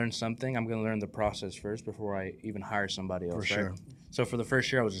 I'm gonna learn something. I'm gonna learn the process first before I even hire somebody else. For right? sure. So for the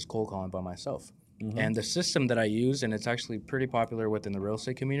first year, I was just cold calling by myself. Mhm. And the system that I use, and it's actually pretty popular within the real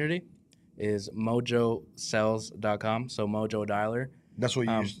estate community, is mojosells.com. So Mojo Dialer. That's what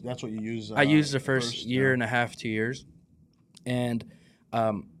you use. That's what you use. I used the first year and a half, 2 years, and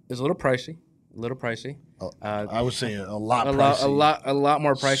it's a little pricey. I would say a lot. a pricey. lot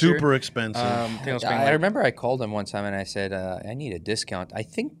more pricey. Super expensive. I think I was paying I like- remember I called them one time and I said, I need a discount. I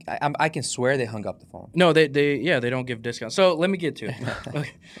think I can swear they hung up the phone. No, they don't give discounts. So let me get to it.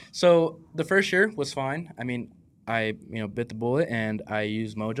 Okay. So the first year was fine. I mean, I bit the bullet and I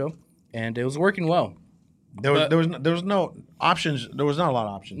used Mojo, and it was working well. there was no options. There was not a lot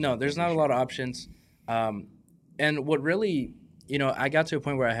of options. No, there's not a lot of options. And what really, I got to a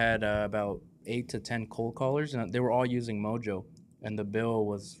point where I had about 8 to 10 cold callers, and they were all using Mojo, and the bill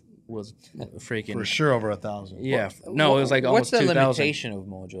was freaking For sure over 1,000. Yeah, no, it was like What's almost the 2,000. limitation of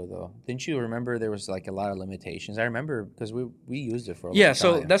Mojo though? Didn't you remember there was like a lot of limitations? I remember because we used it for a Yeah, long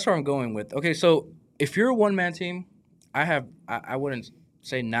so time. that's where I'm going with. Okay, so if you're a one-man team, I wouldn't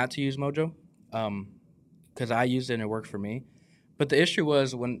say not to use Mojo, because I used it and it worked for me. But the issue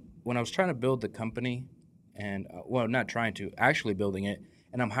was when I was trying to build the company, and not trying to, actually building it,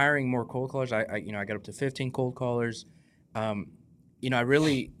 and I'm hiring more cold callers. I got up to 15 cold callers.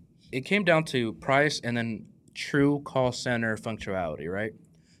 It came down to price and then true call center functionality, right?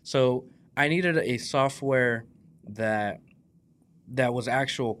 So I needed a software that was an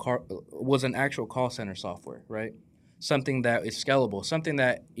actual call center software, right? Something that is scalable, something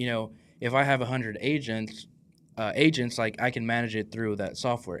that, if I have 100 agents, like I can manage it through that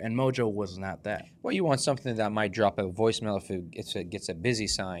software, and Mojo was not that. Well, you want something that might drop a voicemail if it gets a busy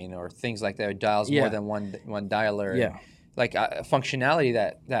sign or things like that. It dials more than one dialer. Yeah. Like functionality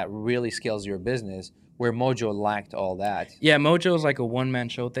that really scales your business, where Mojo lacked all that. Yeah, Mojo is like a one-man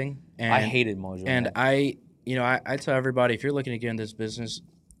show thing. And, I hated Mojo. And man. I tell everybody, if you're looking to get in this business,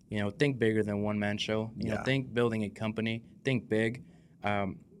 think bigger than one-man show. Think building a company, think big,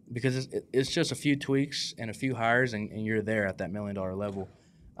 because it's just a few tweaks and a few hires, and you're there at that $1 million level.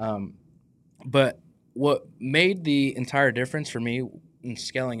 But what made the entire difference for me in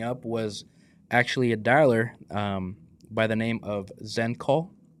scaling up was actually a dialer by the name of ZenCall,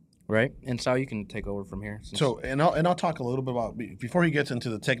 right? And Sal, you can take over from here. So, and I'll talk a little bit about, before he gets into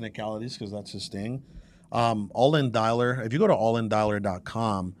the technicalities, because that's his thing. All In Dialer. If you go to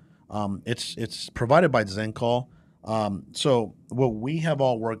allindialer.com, it's provided by ZenCall. So what we have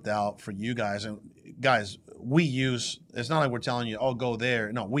all worked out for you guys, and guys, we use. It's not like we're telling you, oh, go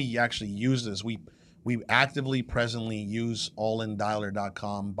there. No, we actually use this. We actively, presently use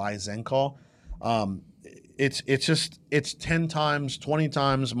allindialer.com by ZenCall. It's 10 times, 20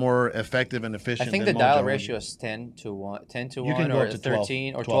 times more effective and efficient. I think than the dial Mojo. ratio is 10 to 1, 10 to You 1, can go or up to 12,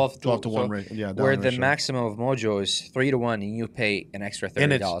 13 or 12 12 to 1 rate. Yeah, where dial the ratio. maximum of Mojo is 3 to 1, and you pay an extra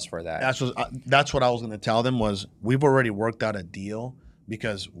And $30 for that. That's what I was going to tell them was we've already worked out a deal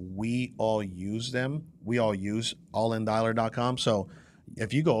because we all use them. We all use allindialer.com. So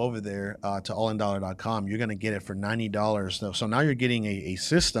if you go over there to allindialer.com, you're going to get it for $90. So now you're getting a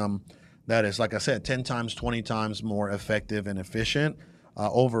system that is, like I said, 10 times, 20 times more effective and efficient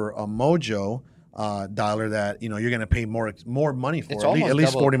over a Mojo dialer that you're going to pay more money for. It's At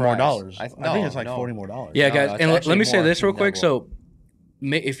least almost double $40 more. price. I think it's like $40 more. Yeah, No, guys, no, it's and let actually me say more this real than quick. double. So,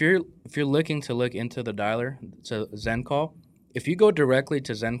 if you're looking to look into the dialer, to ZenCall, if you go directly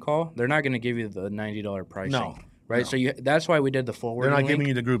to ZenCall, they're not going to give you the $90 pricing. No. right? No. So that's why we did the forwarding. They're not link. giving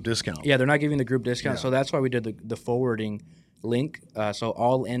you the group discount. Yeah, they're not giving the group discount. Yeah. So that's why we did the forwarding link. So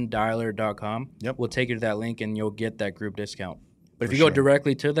allindialer.com. Yep. We'll take you to that link and you'll get that group discount. But For if you go sure.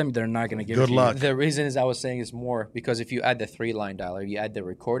 directly to them, they're not going to give it Good to luck. The reason is I was saying is more because if you add the 3-line dialer, you add the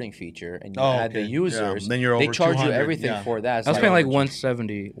recording feature, and you add the Okay. users, Yeah. Then you're they over charge you 200. everything Yeah. for that. It's you. I was paying like over-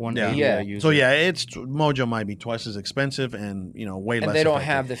 170, 180 Yeah. a user. So yeah, it's Mojo might be twice as expensive and way less. and they don't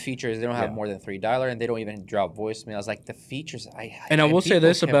effective. have the features. They don't have Yeah. more than 3 dialer, and they don't even drop voicemails. Like the features, And I will say people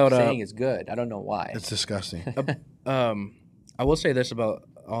this kept about, saying it's good. I don't know why. It's disgusting. I will say this about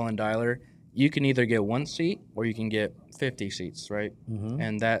All in Dialer. You can either get 1 seat or you can get 50 seats, right? Mhm.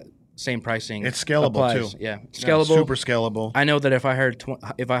 And that same pricing It's scalable, applies. too. Yeah, it's Yeah, scalable. super scalable. I know that if I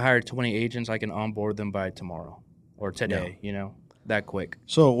hired 20 agents, I can onboard them by tomorrow or today. That quick.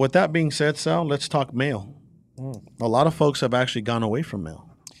 So with that being said, Sal, let's talk mail. A lot of folks have actually gone away from mail.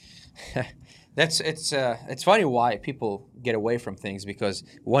 It's funny why people get away from things because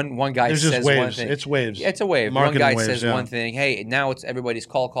one guy There's says just one waves. thing. It's waves. Yeah, it's a wave. Marketing One guy waves, says yeah. one thing. Hey, now it's everybody's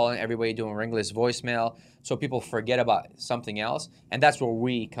call calling, everybody doing ringless voicemail, so people forget about something else, and that's where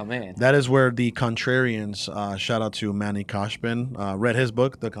we come in. That is where the Contrarians, shout out to Manny Koshbin, read his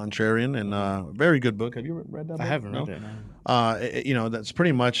book, The Contrarian, and very good book. Have you read that book? I haven't No? read it. No. That's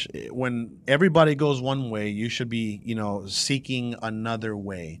pretty much when everybody goes one way, you should be, seeking another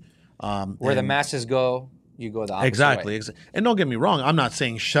way. Where the and- masses go, you go the opposite Exactly. way. And don't get me wrong, I'm not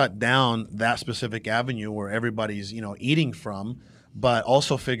saying shut down that specific avenue where everybody's, eating from, but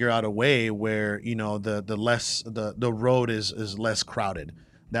also figure out a way where, the road is less crowded.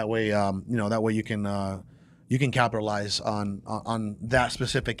 That way, you can capitalize on that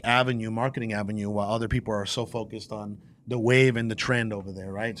specific marketing avenue, while other people are so focused on the wave and the trend over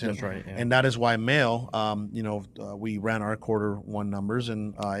there, right? That's right, yeah. And that is why mail, we ran our Q1 numbers,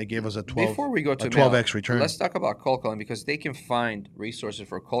 and it gave us a 12. Before we go to a 12x mail, return. let's talk about cold calling because they can find resources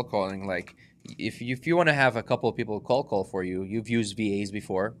for cold calling. Like if you want to have a couple of people cold call for you, you've used VAs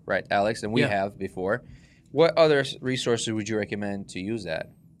before, right, Alex? And we Yeah. have before. What other resources would you recommend to use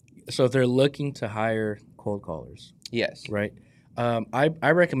that? So if they're looking to hire cold callers, Yes. right?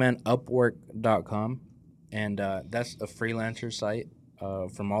 I recommend Upwork.com, and that's a freelancer site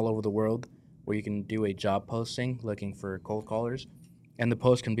from all over the world where you can do a job posting looking for cold callers, and the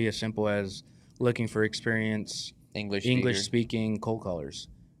post can be as simple as looking for experienced English speaking cold callers,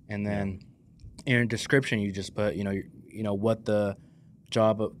 and then in your description you just put what the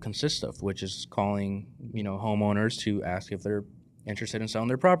job consists of, which is calling homeowners to ask if they're interested in selling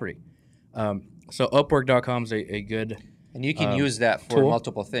their property. So Upwork.com is a good. And you can use that for tool.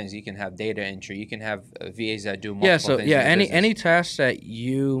 multiple things. You can have data entry. You can have VAs that do multiple things. in the any business. tasks that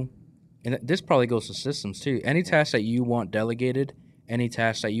you, and this probably goes to systems too. Any tasks that you want delegated, any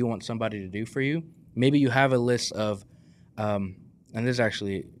tasks that you want somebody to do for you. Maybe you have a list of, and this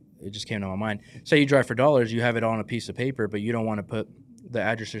actually it just came to my mind. Say you drive for dollars, you have it on a piece of paper, but you don't want to put the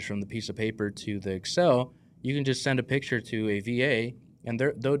addresses from the piece of paper to the Excel. You can just send a picture to a VA, and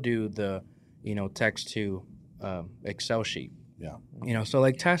they'll do the text to Excel sheet. Yeah. So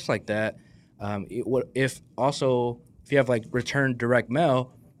like tasks like that. If you have like return direct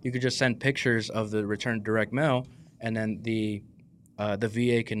mail, you could just send pictures of the return direct mail, and then the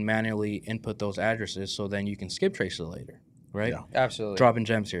VA can manually input those addresses, so then you can skip trace it later, right? Yeah. Absolutely. Dropping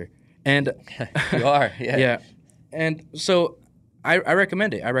gems here, and You are. Yeah. yeah, and so I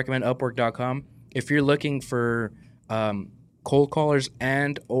recommend it. I recommend Upwork.com if you're looking for cold callers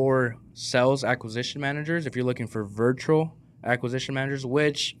and or sales acquisition managers. If you're looking for virtual acquisition managers,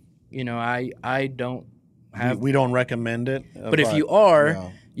 which I don't have, We don't recommend it. but if you are, yeah.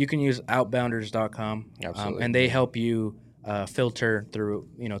 you can use Outbounders.com, Absolutely. and they help you filter through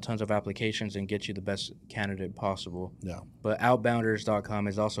tons of applications and get you the best candidate possible. Yeah. But Outbounders.com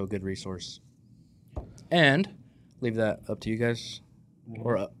is also a good resource. And leave that up to you guys.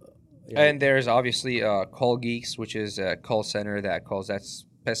 Or And there's obviously Call Geeks, which is a call center that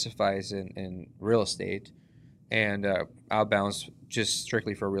specifies in real estate, and Outbounds just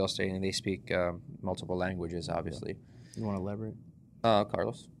strictly for real estate, and they speak multiple languages, obviously. you want to elaborate?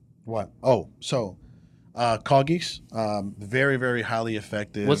 Carlos? What? Oh, so Callgeeks, very, very highly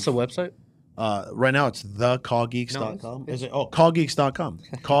effective. What's the website? Right now it's thecallgeeks.com. No, Is it? Oh, callgeeks.com.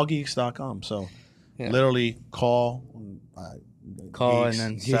 Callgeeks.com. So Yeah. literally call Call geeks,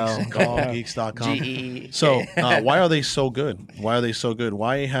 and then geeks, sell. callgeeks.com. GE. So why are they so good? Why are they so good?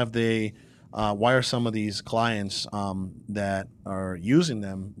 Why have they? Why are some of these clients that are using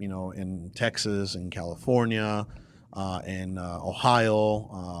them, in Texas, in California, in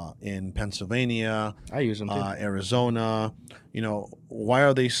Ohio, in Pennsylvania, I use them too. Arizona, why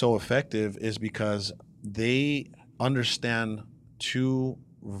are they so effective? Is because they understand two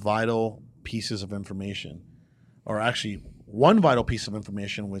vital pieces of information, or actually one vital piece of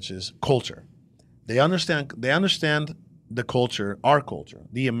information, which is culture. They understand the culture, our culture,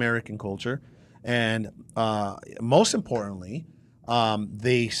 the American culture, and most importantly,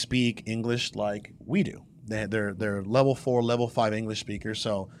 they speak English like we do. They're level 4, level 5 English speakers.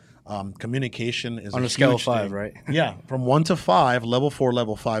 So communication is On a a scale of huge 5, thing. right? Yeah, from 1 to 5, level 4,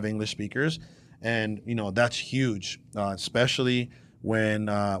 level 5 English speakers, and that's huge, especially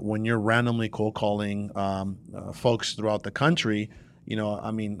when you're randomly cold calling folks throughout the country.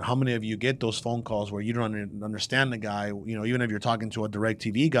 I mean, how many of you get those phone calls where you don't understand the guy? Even if you're talking to a direct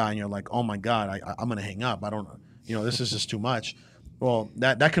TV guy and you're like, oh my God, I'm going to hang up. I don't, this is just too much. Well,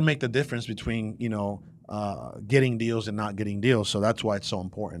 that can make the difference between, getting deals and not getting deals. So that's why it's so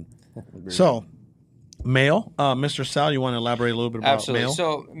important. So mail, Mr. Sal, you want to elaborate a little bit about Absolutely. mail?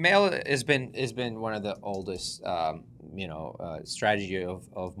 So mail has been one of the oldest, strategy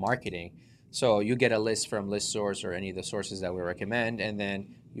of marketing. So you get a list from ListSource or any of the sources that we recommend, and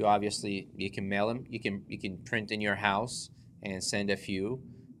then you can mail them. You can print in your house and send a few.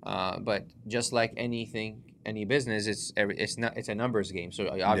 But just like any business, it's a numbers game. So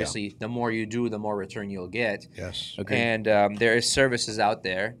obviously, the more you do, the more return you'll get. Yes. Okay. And there is services out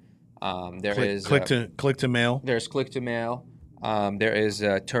there. Click to mail. There's click to mail. There is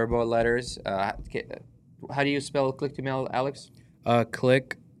turbo letters. How do you spell click to mail, Alex?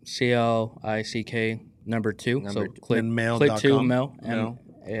 Click, CLICK, number 2. So click, And mail click dot to com. mail, Mail.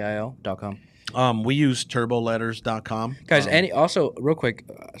 MAIL.com. We use turboletters.com. Guys, also real quick,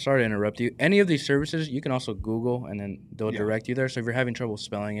 sorry to interrupt you. Any of these services, you can also Google, and then they'll direct you there. So if you're having trouble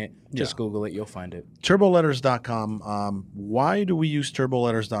spelling it, just Google it. You'll find it. Turboletters.com. Why do we use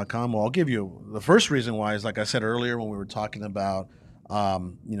turboletters.com? Well, I'll give you the first reason why is, like I said earlier when we were talking about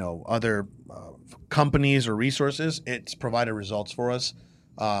other companies or resources, it's provided results for us.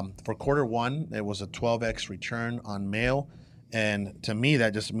 For Q1, it was a 12x return on mail. And to me,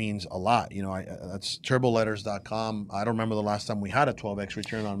 that just means a lot. That's turboletters.com. I don't remember the last time we had a 12x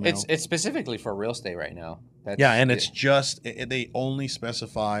return on mail. It's specifically for real estate right now. It's just they only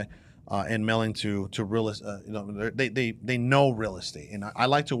specify in mailing to real estate. They know real estate, and I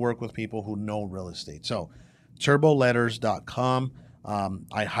like to work with people who know real estate. So, turboletters.com.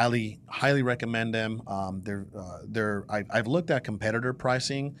 I highly recommend them. I've looked at competitor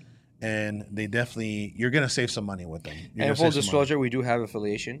pricing. And they definitely, you're going to save some money with them. And full disclosure, we do have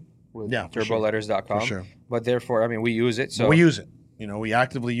affiliation with turboletters.com. For sure. But therefore, we use it. So we use it. We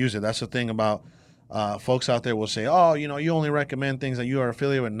actively use it. That's the thing about folks out there will say, oh, you only recommend things that you are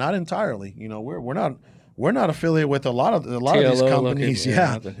affiliated with. Not entirely. We're not affiliated with a lot of these companies.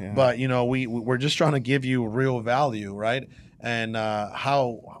 But we're just trying to give you real value, right? And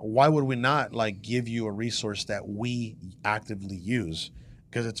why would we not give you a resource that we actively use?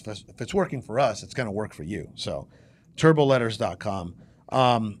 Because if it's working for us, it's going to work for you. So, turboletters.com.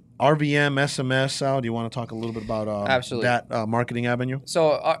 RVM, SMS, Sal, do you want to talk a little bit about Absolutely. that marketing avenue?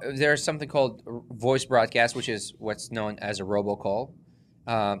 So there's something called voice broadcast, which is what's known as a robocall.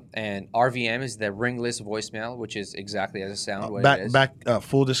 And RVM is the ringless voicemail, which is exactly as it sounds.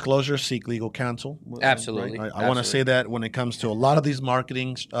 Full disclosure, seek legal counsel. Absolutely. Right? I want to say that when it comes to a lot of these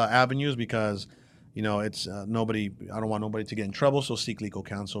marketing avenues, because it's nobody. I don't want nobody to get in trouble. So seek legal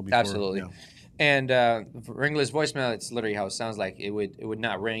counsel. Absolutely. And ringless voicemail, it's literally how it sounds like. It would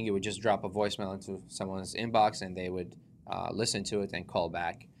not ring. It would just drop a voicemail into someone's inbox, and they would listen to it and call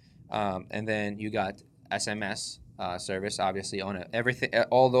back. And then you got SMS service, obviously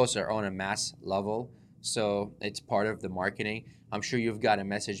all those are on a mass level. So it's part of the marketing. I'm sure you've got a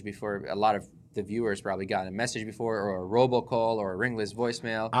message before. A lot of the viewers probably got a message before, or a robocall, or a ringless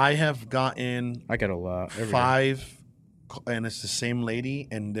voicemail. I have gotten. I get a lot. 5, and it's the same lady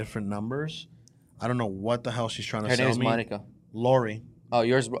and different numbers. I don't know what the hell she's trying to sell me. Her name is Monica. Lori. Oh,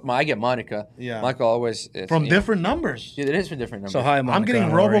 yours. I get Monica. Yeah. Monica always from different numbers. Yeah, it is for different numbers. So hi, Monica. I'm getting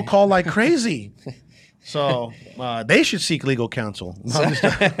robocall like crazy. So they should seek legal counsel.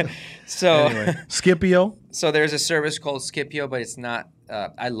 So anyway, Scipio. So there's a service called Scipio, but it's not.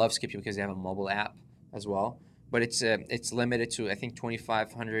 I love Scipio because they have a mobile app as well. But it's limited to, I think,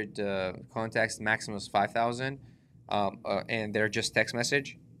 2,500 contacts. Maximum is 5,000, and they're just text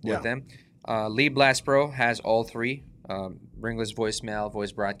message with them. Lead Blast Pro has all three: ringless voicemail,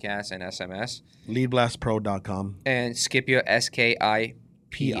 voice broadcast, and SMS. Leadblastpro.com. And Scipio,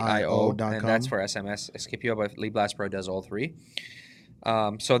 SKIPIO.com. And that's for SMS. Scipio, but Lead Blast Pro does all three.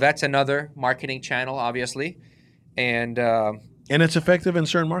 So that's another marketing channel, obviously. And And it's effective in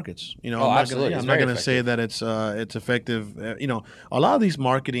certain markets. You know, Oh, I'm absolutely. not It's going very to say that it's effective. You know, a lot of these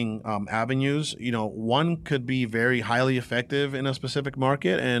marketing avenues, you know, one could be very highly effective in a specific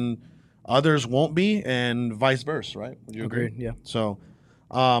market, and others won't be, and vice versa, right? Would you agree? Agreed. Yeah. So,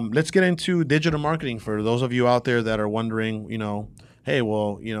 let's get into digital marketing for those of you out there that are wondering, you know, hey,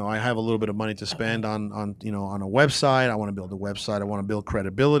 well, you know, I have a little bit of money to spend on you know, on a website. I want to build a website. I want to build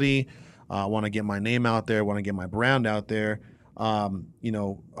credibility. I want to get my name out there. I want to get my brand out there. You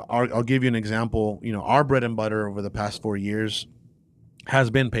know, I'll give you an example. You know, our bread and butter over the past 4 years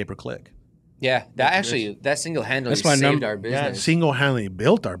has been pay-per-click. Yeah, that single-handedly That's my saved number- our That business. single-handedly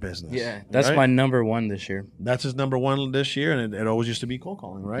built our business. Yeah. That's right? my number one this year, That's his number one this year, and it always used to be cold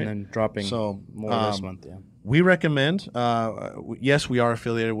calling, right? and then dropping So, more this month. Yeah. We recommend, yes, we are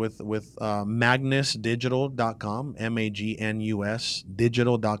affiliated with magnusdigital.com, MAGNUS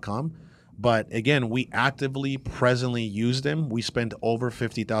digital.com. But again, we actively, presently use them. We spend over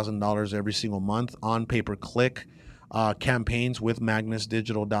 $50,000 every single month on pay-per-click campaigns with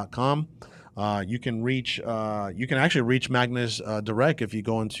magnusdigital.com. You can actually reach Magnus direct if you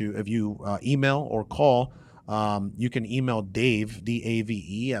email or call. You can email Dave,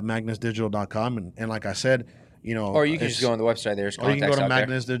 DAVE, at magnusdigital.com. And like I said, you know, Or you can just go on the website. There's or you can contacts go to out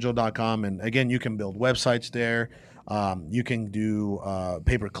there. magnusdigital.com, and again, you can build websites there. You can do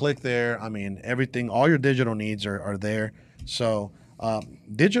pay-per-click there. I mean, everything, all your digital needs are there. So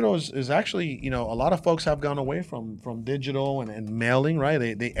digital is actually, you know, a lot of folks have gone away from digital and mailing, right?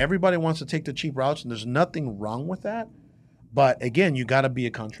 Everybody wants to take the cheap routes, and there's nothing wrong with that. But again, you got to be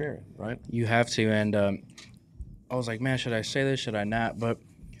a contrarian, right? You have to, and I was like, man, should I say this? Should I not? But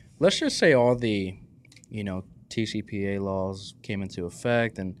let's just say all the, you know, TCPA laws came into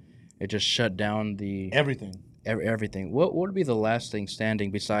effect, and it just shut down Everything. everything. What would be the last thing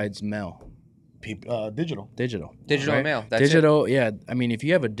standing besides mail? Digital. Digital. Digital right? mail. That's Digital, yeah. I mean, if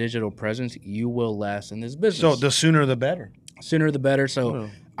you have a digital presence, you will last in this business. So the sooner the better. Sooner the better. So Oh.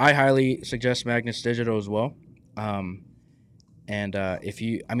 I highly suggest Magnus Digital as well. And if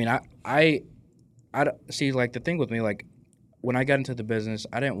you, I mean, I see, like, the thing with me, like, when I got into the business,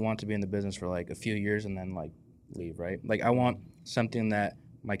 I didn't want to be in the business for like a few years and then like leave, right? Like, I want something that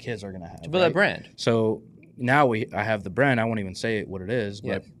my kids are gonna have. To build a right? brand. So now I have the brand. I won't even say what it is,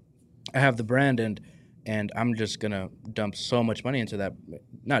 but I have the brand, and I'm just gonna dump so much money into that.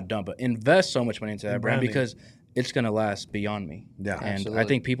 Not dump, but invest so much money into that brand Branding. because it's gonna last beyond me. Yeah, and absolutely. I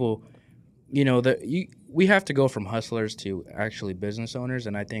think people, you know, we have to go from hustlers to actually business owners,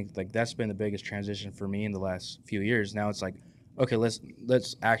 and I think like that's been the biggest transition for me in the last few years. Now it's like, okay, let's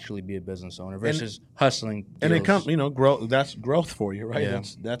actually be a business owner versus hustling. And it deals. comes, you know, growth. That's growth for you, right? Yeah.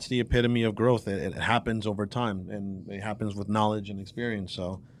 That's the epitome of growth. It happens over time, and it happens with knowledge and experience.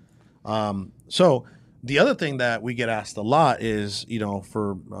 So, so the other thing that we get asked a lot is, you know,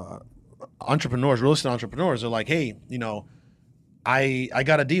 for entrepreneurs, real estate entrepreneurs, they're like, hey, you know, I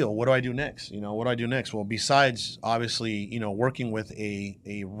got a deal. What do I do next? You know, what do I do next? Well, besides obviously, you know, working with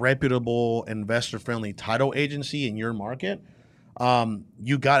a reputable, investor-friendly title agency in your market,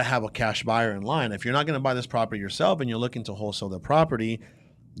 you got to have a cash buyer in line. If you're not going to buy this property yourself and you're looking to wholesale the property,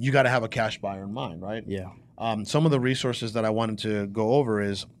 you got to have a cash buyer in mind, right? Yeah. Some of the resources that I wanted to go over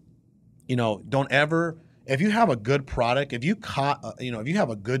is, you know, don't ever, if you have a good product, if you have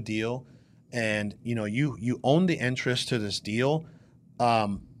a good deal, and you know you own the interest to this deal,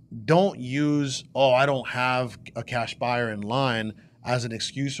 don't use, oh, I don't have a cash buyer in line as an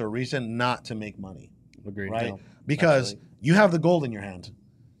excuse or reason not to make money. Agreed. Right? No. Because you have the gold in your hand.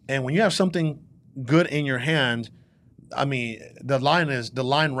 And when you have something good in your hand, I mean, the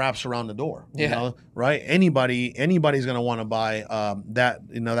line wraps around the door. You Yeah. know, right? Anybody's going to want to buy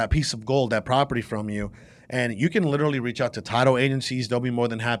that piece of gold, that property from you. And you can literally reach out to title agencies. They'll be more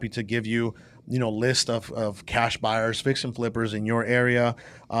than happy to give you, you know, list of cash buyers, fix and flippers in your area.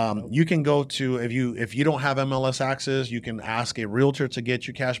 You can go to, if you don't have MLS access, you can ask a realtor to get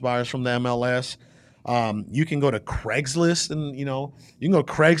you cash buyers from the MLS. You can go to Craigslist, and you can go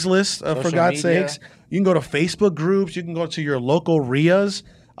to Craigslist for Social God's media. sakes. You can go to Facebook groups. You can go to your local RIAs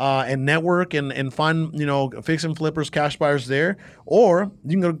and network and find, you know, fix and flippers, cash buyers there. Or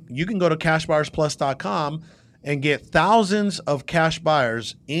you can go to cashbuyersplus.com and get thousands of cash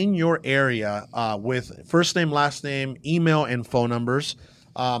buyers in your area with first name, last name, email, and phone numbers.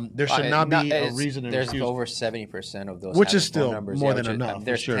 There should not be a reason to There's excuse. over 70% of those, Which is have phone still numbers, more which than is- enough, for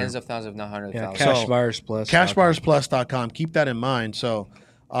There's sure. tens of thousands, if not hundreds Yeah, of Cash thousands. Buyers Plus. Cashbuyersplus.com. Keep that in mind. So,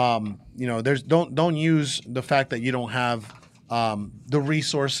 you know, don't use the fact that you don't have the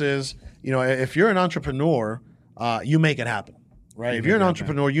resources. You know, if you're an entrepreneur, you make it happen, right? If you're an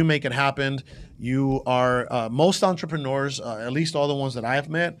entrepreneur, you make it happen. You are most entrepreneurs, at least all the ones that I've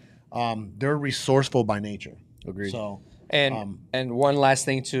met, they're resourceful by nature. Agreed. So. And one last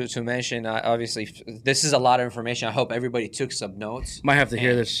thing to mention, obviously, this is a lot of information. I hope everybody took some notes. Might have to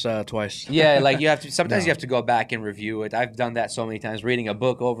hear this twice. Yeah, like you have to. Sometimes you have to go back and review it. I've done that so many times, reading a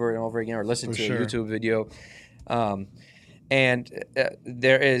book over and over again, or listening to a YouTube video. And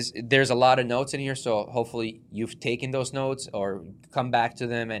there's a lot of notes in here, so hopefully you've taken those notes or come back to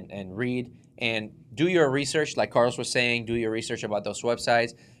them and read and do your research. Like Carlos was saying, do your research about those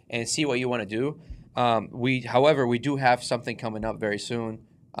websites and see what you want to do. However, we do have something coming up very soon.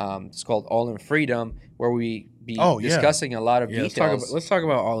 It's called All in Freedom, where we be discussing a lot of details. Let's talk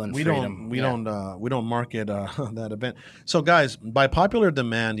about All in Freedom. We don't market that event. So guys, by popular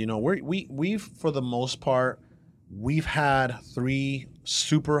demand, you know, we've for the most part, we've had 3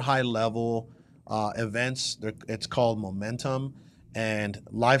 super high level events. It's called Momentum, and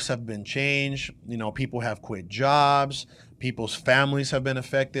lives have been changed. You know, people have quit jobs. People's families have been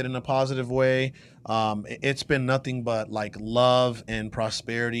affected in a positive way. It's been nothing but like love and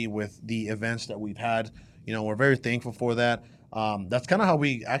prosperity with the events that we've had. You know, we're very thankful for that. That's kind of how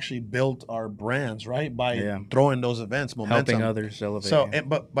we actually built our brands, right? By throwing those events, Momentum. Helping others elevate. So,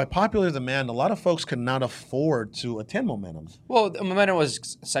 but by popular demand, a lot of folks could not afford to attend Momentum. Well, Momentum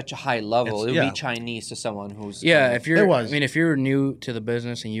was such a high level. It would be Chinese to someone who's... if you're new to the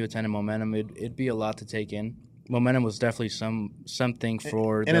business and you attended Momentum, it'd be a lot to take in. Momentum was definitely something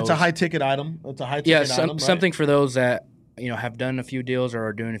for and those, it's a high ticket item. It's a high ticket item, right? Something for those that, you know, have done a few deals or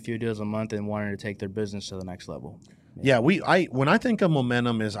are doing a few deals a month and wanting to take their business to the next level. Yeah, when I think of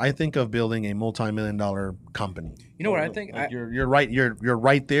Momentum, I think of building a multi-million-dollar company. You know what I think? Like you're right. You're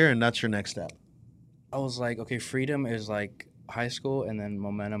right there, and that's your next step. I was like, okay, Freedom is like high school, and then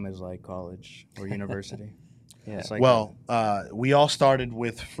Momentum is like college or university. Yeah. It's like we all started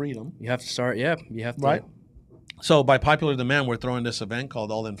with Freedom. You have to start. Yeah, you have to. Right. So by popular demand, we're throwing this event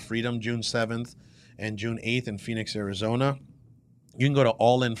called All in Freedom, June 7th and June 8th in Phoenix, Arizona. You can go to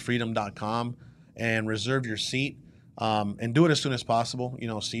allinfreedom.com and reserve your seat, and do it as soon as possible. You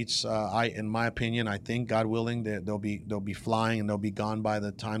know, seats, in my opinion, I think, God willing, they'll be flying and they'll be gone by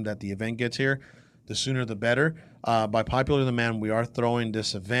the time that the event gets here. The sooner the better. By popular demand, we are throwing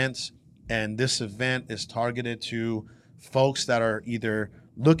this event, and this event is targeted to folks that are either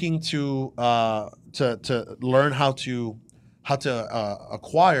looking to learn how to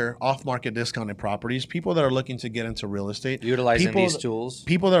acquire off-market discounted properties, people that are looking to get into real estate, utilizing these tools,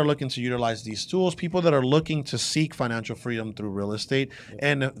 people that are looking to utilize these tools, people that are looking to seek financial freedom through real estate.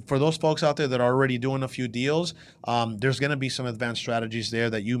 And for those folks out there that are already doing a few deals, there's going to be some advanced strategies there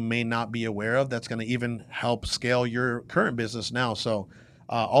that you may not be aware of that's going to even help scale your current business now. So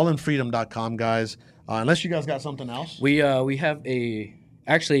allinfreedom.com, guys. Unless you guys got something else. We have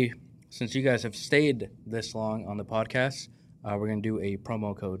actually, since you guys have stayed this long on the podcast, we're going to do a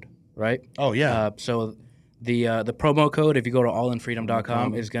promo code, right? Oh, yeah. So the promo code, if you go to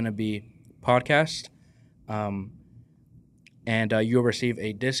allinfreedom.com, is going to be podcast. And you'll receive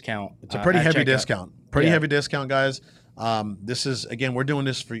a discount. It's a pretty heavy discount. Heavy discount, guys. This is, again, we're doing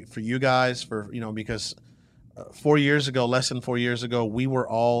this for you guys, because 4 years ago, less than 4 years ago, we were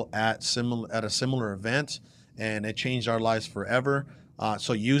all at a similar event, and it changed our lives forever.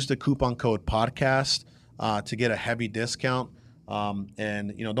 So use the coupon code podcast to get a heavy discount.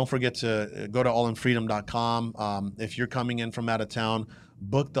 And don't forget to go to allinfreedom.com. If you're coming in from out of town,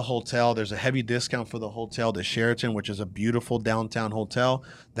 book the hotel. There's a heavy discount for the hotel, the Sheraton, which is a beautiful downtown hotel.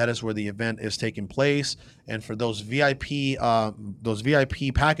 That is where the event is taking place. And for those VIP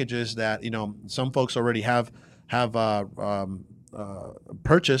packages that some folks already have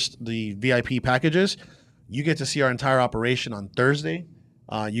purchased the VIP packages, you get to see our entire operation on Thursday.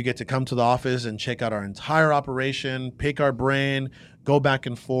 You get to come to the office and check out our entire operation, pick our brain, go back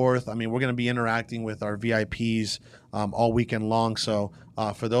and forth. I mean, we're going to be interacting with our VIPs all weekend long. So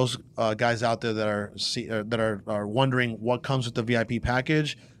for those guys out there that are wondering what comes with the VIP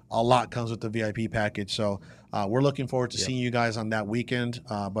package, a lot comes with the VIP package. So we're looking forward to seeing you guys on that weekend.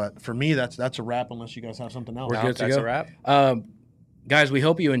 But for me, that's a wrap. Unless you guys have something else. We're good to that's go. A wrap. Guys, we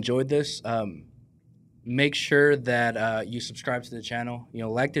hope you enjoyed this. Make sure that you subscribe to the channel,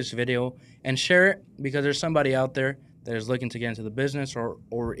 like this video and share it, because there's somebody out there that is looking to get into the business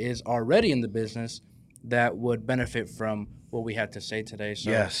or is already in the business that would benefit from what we had to say today. So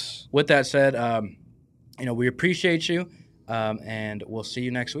yes. With that said, we appreciate you, and we'll see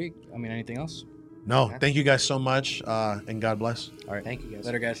you next week. I mean, anything else? No, thank you guys so much, and God bless. All right. Thank you, guys.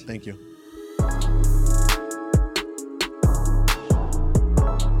 Later, guys. Thank you.